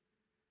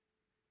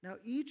 Now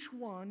each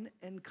one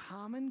and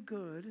common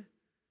good,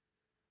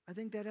 I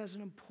think that has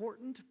an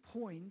important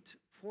point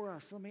for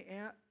us. Let me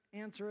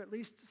answer at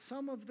least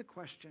some of the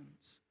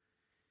questions.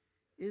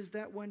 Is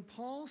that when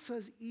Paul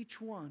says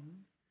each one,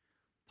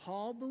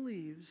 Paul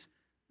believes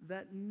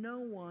that no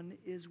one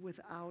is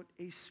without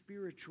a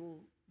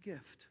spiritual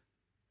gift.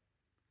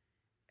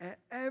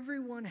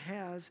 Everyone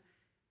has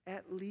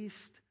at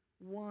least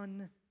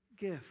one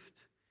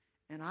gift.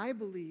 And I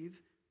believe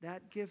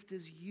that gift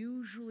is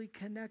usually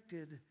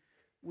connected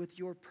with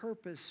your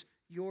purpose,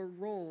 your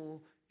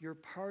role, your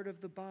part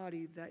of the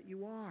body that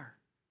you are.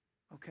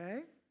 Okay?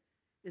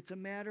 It's a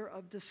matter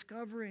of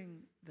discovering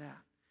that.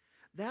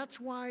 That's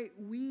why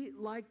we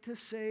like to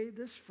say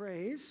this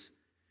phrase.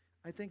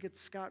 I think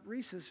it's Scott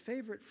Reese's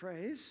favorite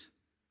phrase.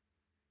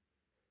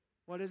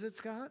 What is it,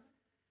 Scott?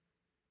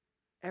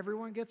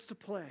 Everyone gets to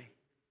play.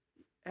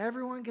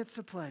 Everyone gets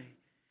to play.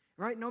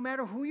 Right? No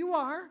matter who you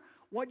are,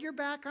 what your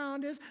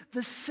background is,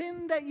 the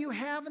sin that you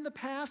have in the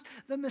past,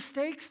 the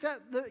mistakes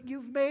that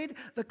you've made,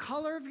 the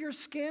color of your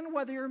skin,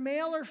 whether you're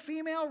male or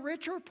female,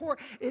 rich or poor,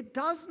 it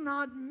does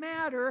not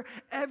matter.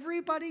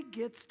 Everybody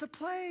gets to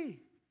play.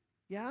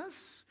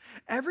 Yes?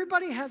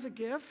 Everybody has a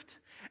gift.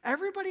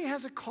 Everybody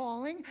has a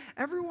calling.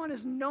 Everyone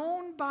is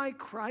known by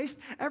Christ.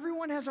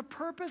 Everyone has a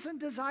purpose and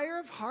desire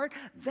of heart.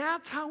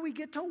 That's how we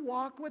get to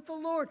walk with the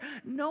Lord.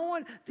 No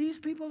one, these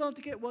people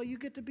don't get, well, you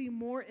get to be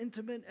more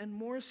intimate and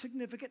more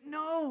significant.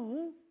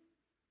 No.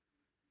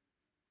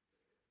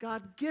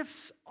 God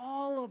gifts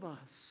all of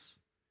us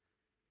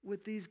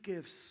with these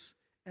gifts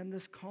and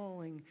this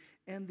calling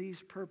and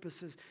these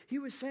purposes. He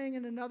was saying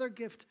in another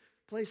gift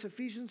place,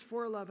 Ephesians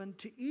 4:11,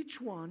 to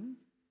each one,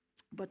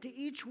 but to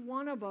each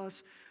one of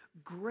us,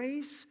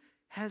 grace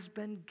has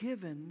been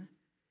given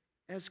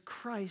as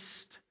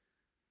Christ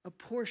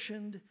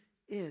apportioned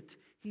it.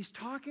 He's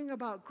talking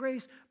about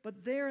grace,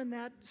 but there in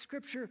that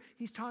scripture,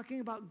 he's talking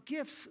about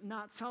gifts,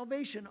 not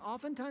salvation.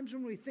 Oftentimes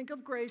when we think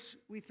of grace,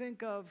 we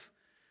think of,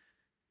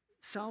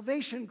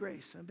 Salvation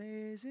grace,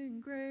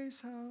 amazing grace,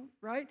 how,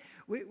 right?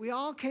 We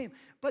all came.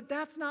 But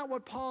that's not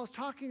what Paul is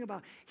talking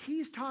about.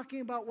 He's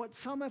talking about what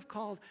some have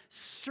called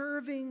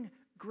serving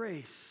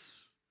grace.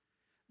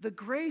 The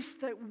grace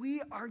that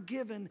we are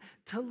given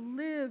to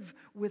live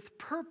with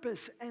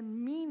purpose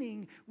and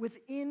meaning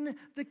within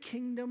the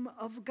kingdom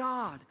of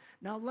God.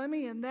 Now, let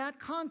me, in that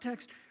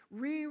context,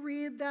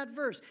 reread that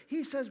verse.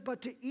 He says,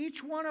 but to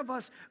each one of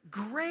us,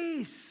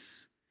 grace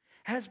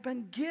has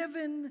been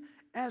given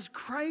as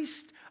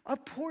Christ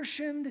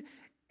apportioned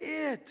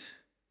it.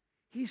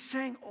 He's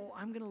saying, oh,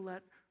 I'm going to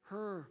let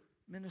her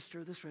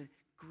minister this way.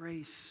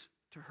 Grace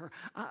to her.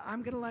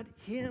 I'm going to let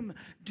him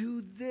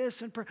do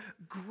this. And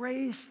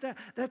grace,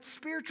 that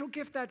spiritual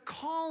gift, that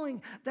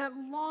calling, that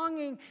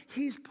longing,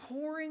 he's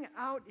pouring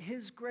out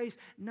his grace,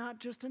 not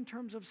just in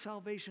terms of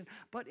salvation,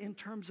 but in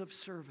terms of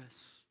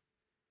service,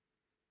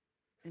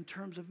 in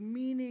terms of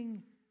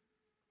meaning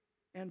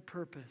and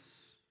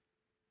purpose.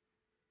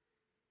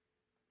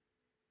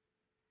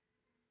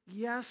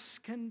 Yes,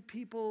 can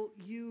people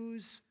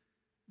use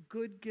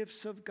good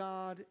gifts of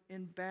God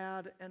in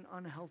bad and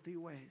unhealthy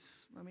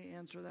ways? Let me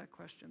answer that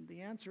question. The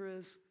answer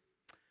is,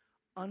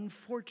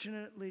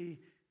 unfortunately,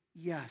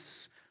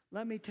 yes.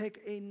 Let me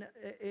take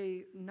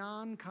a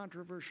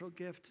non-controversial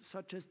gift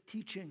such as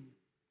teaching.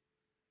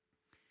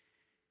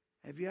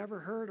 Have you ever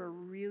heard a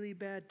really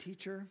bad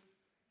teacher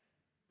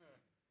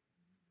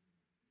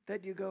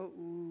that you go,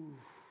 ooh,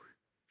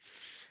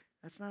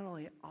 that's not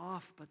only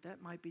off, but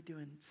that might be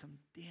doing some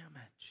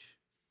damage,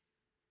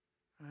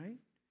 right?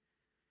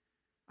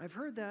 I've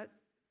heard that,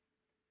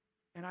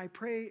 and I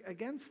pray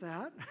against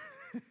that.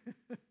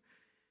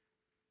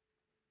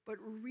 But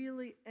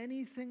really,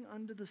 anything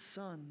under the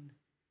sun,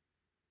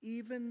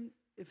 even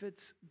if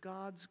it's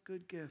God's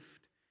good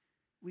gift,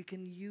 we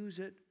can use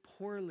it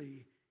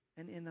poorly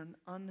and in an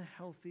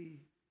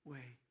unhealthy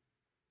way.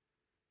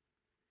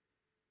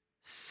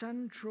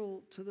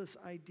 Central to this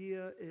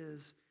idea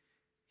is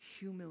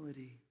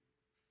humility.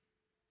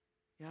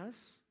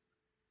 Yes?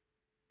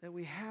 That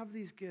we have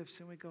these gifts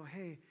and we go,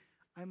 hey,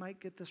 I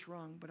might get this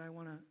wrong, but I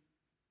want to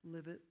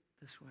live it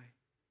this way.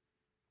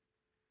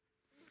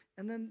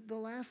 And then the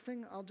last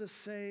thing I'll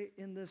just say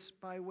in this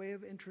by way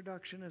of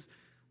introduction is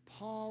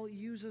Paul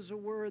uses a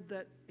word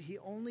that he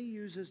only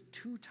uses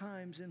 2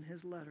 times in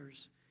his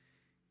letters.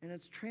 And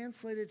it's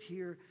translated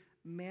here,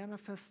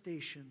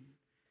 manifestation.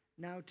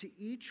 Now to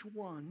each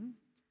one,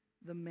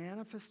 the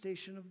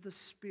manifestation of the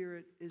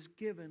Spirit is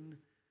given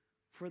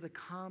for the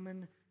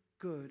common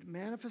good.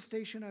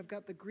 Manifestation, I've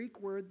got the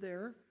Greek word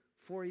there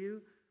for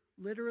you,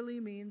 literally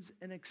means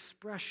an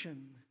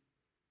expression,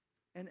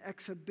 an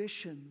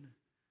exhibition,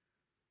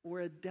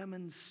 or a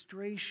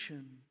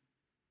demonstration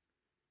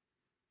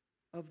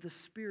of the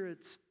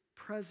Spirit's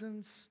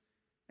presence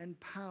and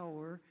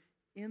power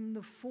in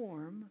the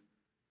form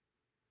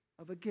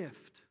of a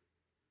gift.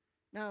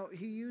 Now,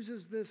 he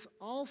uses this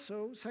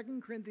also,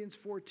 2 Corinthians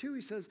 4:2,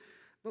 he says,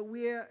 but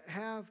we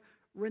have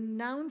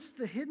renounced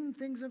the hidden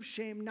things of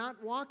shame,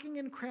 not walking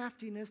in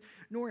craftiness,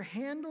 nor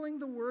handling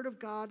the word of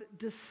God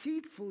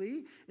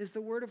deceitfully. Is the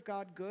word of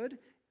God good?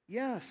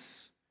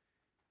 Yes.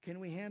 Can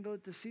we handle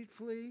it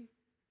deceitfully?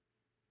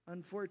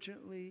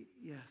 Unfortunately,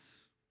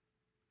 yes.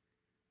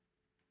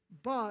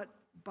 But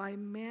by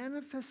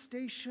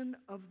manifestation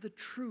of the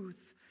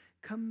truth,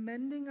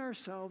 commending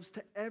ourselves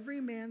to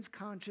every man's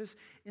conscience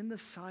in the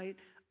sight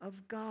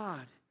of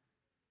God.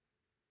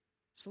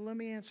 So let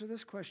me answer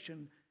this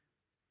question.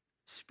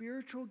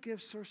 Spiritual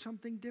gifts are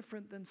something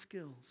different than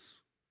skills.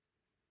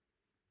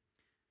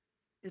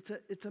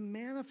 It's a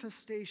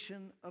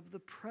manifestation of the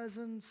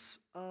presence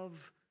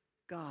of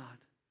God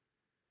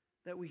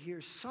that we hear.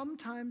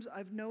 Sometimes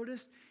I've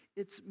noticed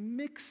it's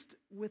mixed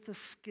with a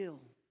skill.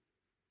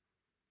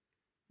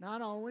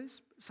 Not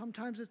always.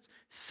 Sometimes it's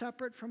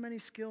separate from any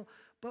skill,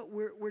 but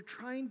we're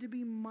trying to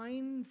be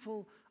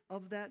mindful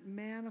of that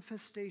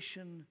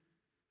manifestation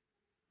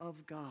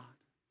of God.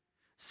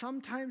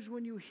 Sometimes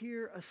when you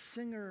hear a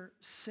singer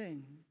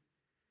sing,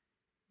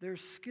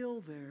 there's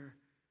skill there,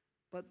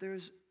 but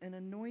there's an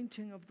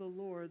anointing of the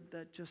Lord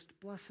that just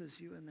blesses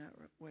you in that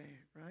way,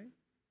 right?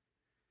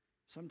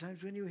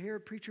 Sometimes when you hear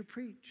a preacher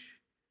preach,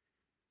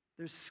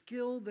 there's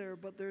skill there,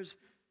 but there's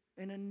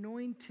an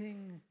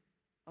anointing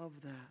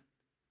of that.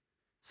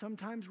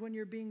 Sometimes when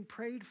you're being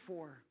prayed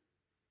for,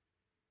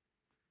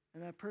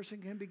 and that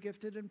person can be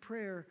gifted in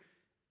prayer,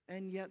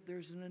 and yet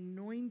there's an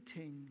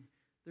anointing,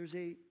 there's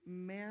a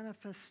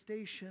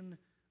manifestation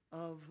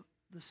of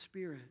the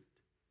Spirit.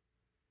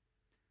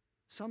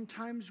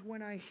 Sometimes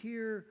when I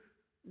hear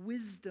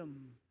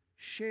wisdom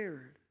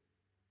shared,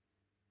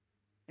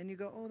 and you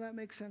go, oh, that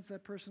makes sense,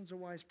 that person's a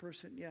wise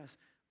person, yes.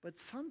 But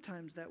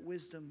sometimes that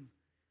wisdom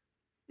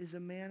is a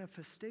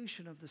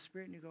manifestation of the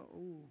Spirit, and you go,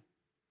 oh,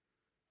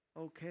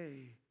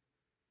 okay,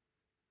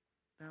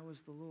 that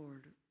was the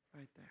Lord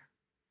right there.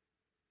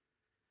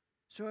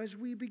 So as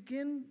we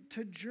begin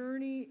to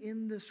journey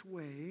in this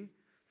way,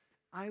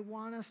 I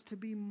want us to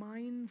be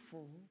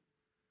mindful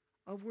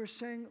of we're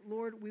saying,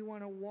 Lord, we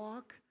want to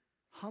walk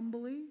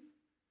humbly,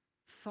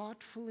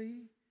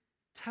 thoughtfully,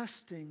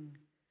 testing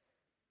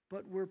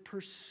but we're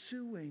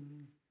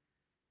pursuing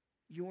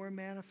your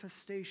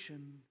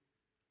manifestation,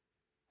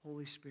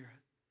 Holy Spirit.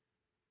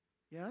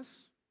 Yes?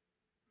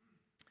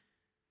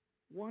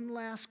 One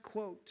last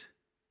quote.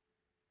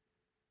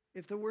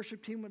 If the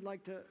worship team would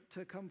like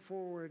to come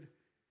forward,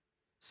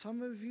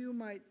 some of you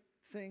might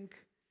think,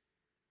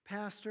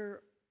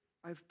 Pastor,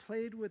 I've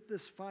played with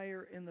this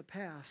fire in the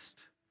past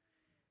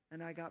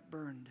and I got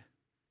burned.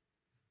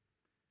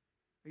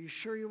 Are you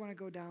sure you want to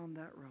go down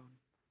that road?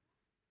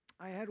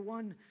 I had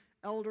one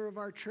elder of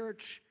our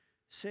church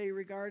say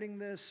regarding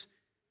this,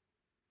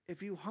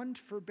 if you hunt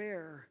for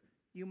bear,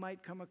 you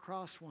might come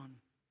across one.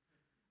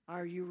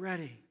 Are you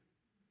ready?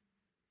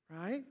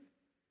 Right?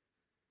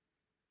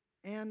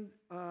 And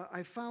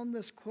I found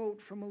this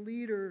quote from a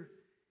leader,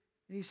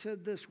 and he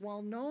said this,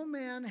 while no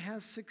man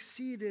has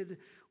succeeded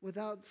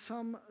without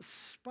some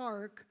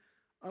spark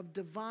of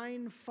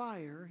divine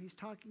fire, he's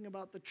talking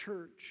about the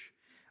church,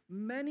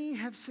 many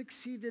have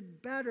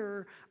succeeded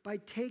better by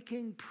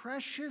taking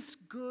precious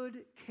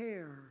good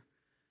care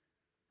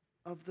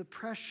of the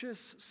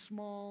precious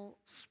small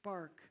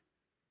spark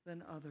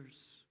than others,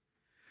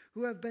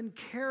 who have been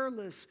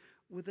careless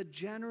with a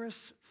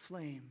generous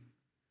flame.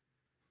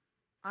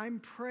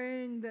 I'm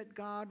praying that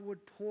God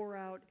would pour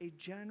out a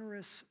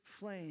generous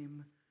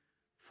flame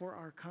for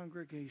our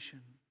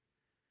congregation.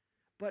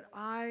 But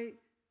I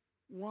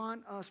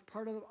want us,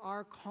 part of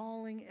our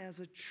calling as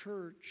a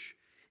church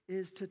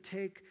is to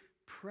take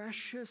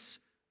precious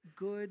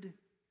good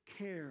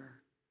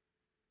care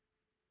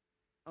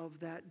of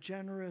that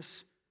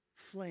generous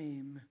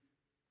flame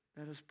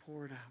that is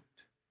poured out.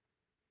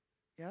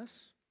 Yes?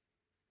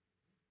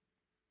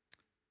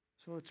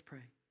 So let's pray.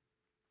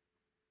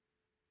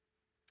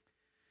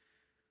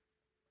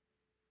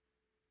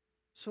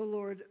 So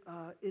Lord,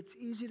 it's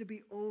easy to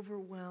be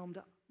overwhelmed,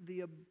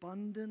 the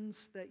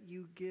abundance that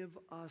you give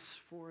us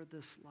for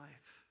this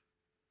life.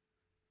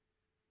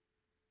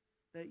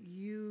 That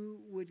you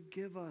would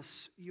give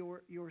us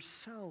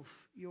yourself,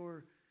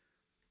 your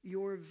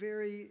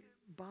very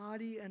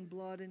body and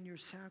blood and your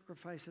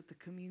sacrifice at the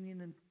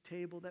communion and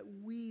table, that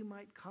we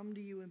might come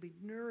to you and be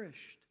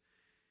nourished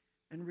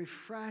and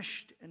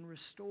refreshed and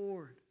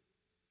restored.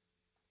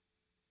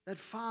 That,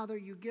 Father,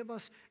 you give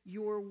us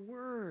your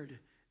word,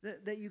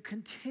 that you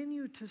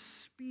continue to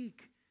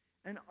speak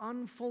and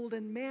unfold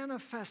and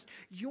manifest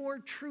your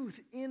truth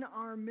in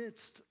our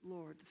midst,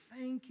 Lord.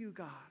 Thank you,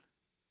 God.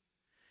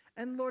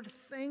 And Lord,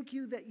 thank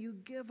you that you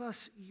give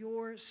us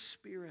your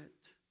Spirit,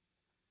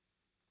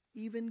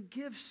 even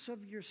gifts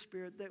of your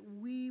Spirit, that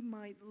we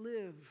might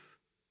live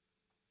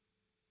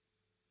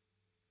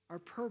our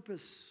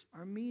purpose,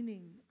 our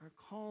meaning, our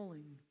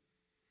calling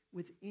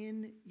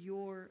within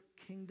your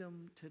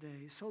kingdom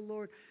today. So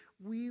Lord,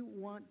 we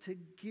want to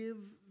give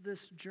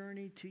this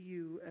journey to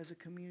you as a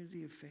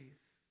community of faith.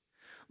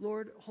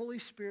 Lord, Holy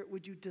Spirit,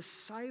 would you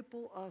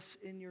disciple us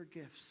in your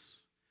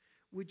gifts?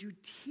 Would you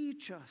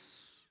teach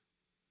us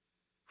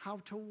how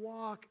to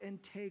walk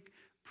and take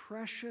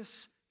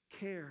precious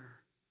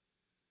care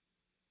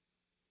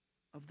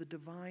of the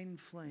divine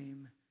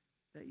flame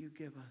that you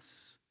give us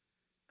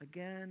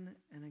again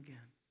and again.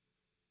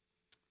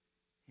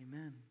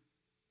 Amen.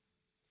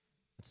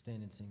 Let's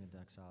stand and sing the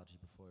doxology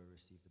before we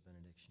receive the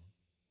benediction.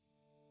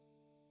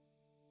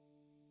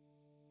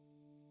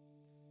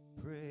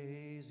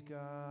 Praise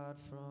God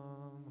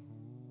from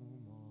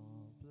whom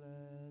all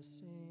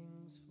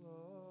blessings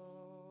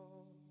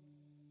flow.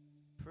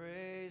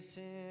 Praise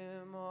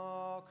him,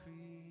 all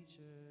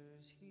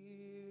creatures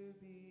here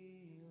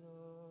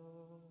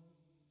below.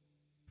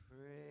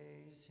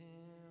 Praise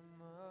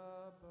him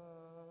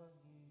above,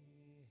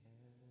 ye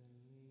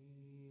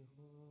heavenly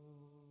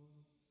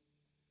hosts.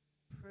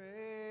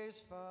 Praise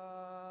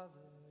Father,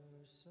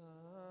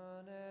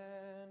 Son,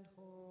 and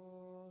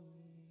Holy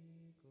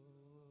Ghost.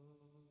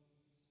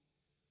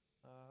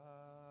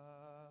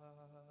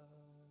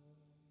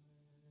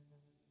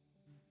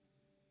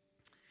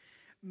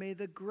 May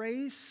the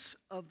grace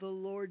of the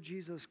Lord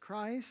Jesus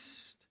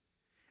Christ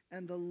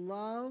and the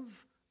love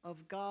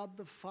of God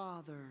the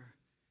Father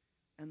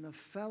and the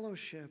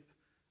fellowship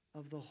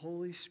of the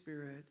Holy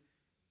Spirit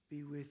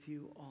be with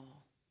you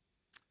all.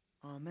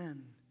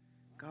 Amen.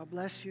 God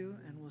bless you,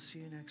 and we'll see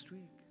you next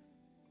week.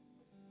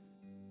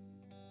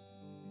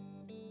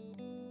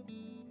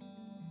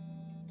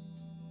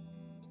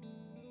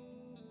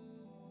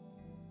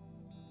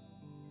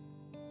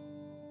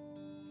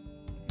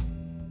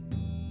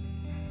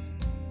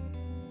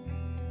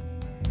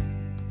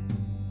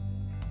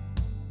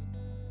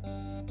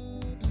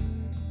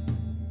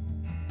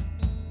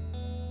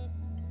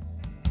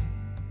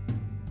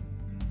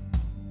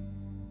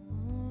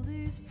 All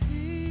these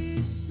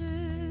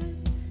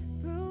pieces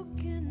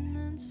broken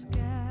and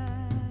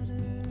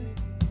scattered,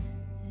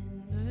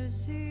 in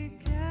mercy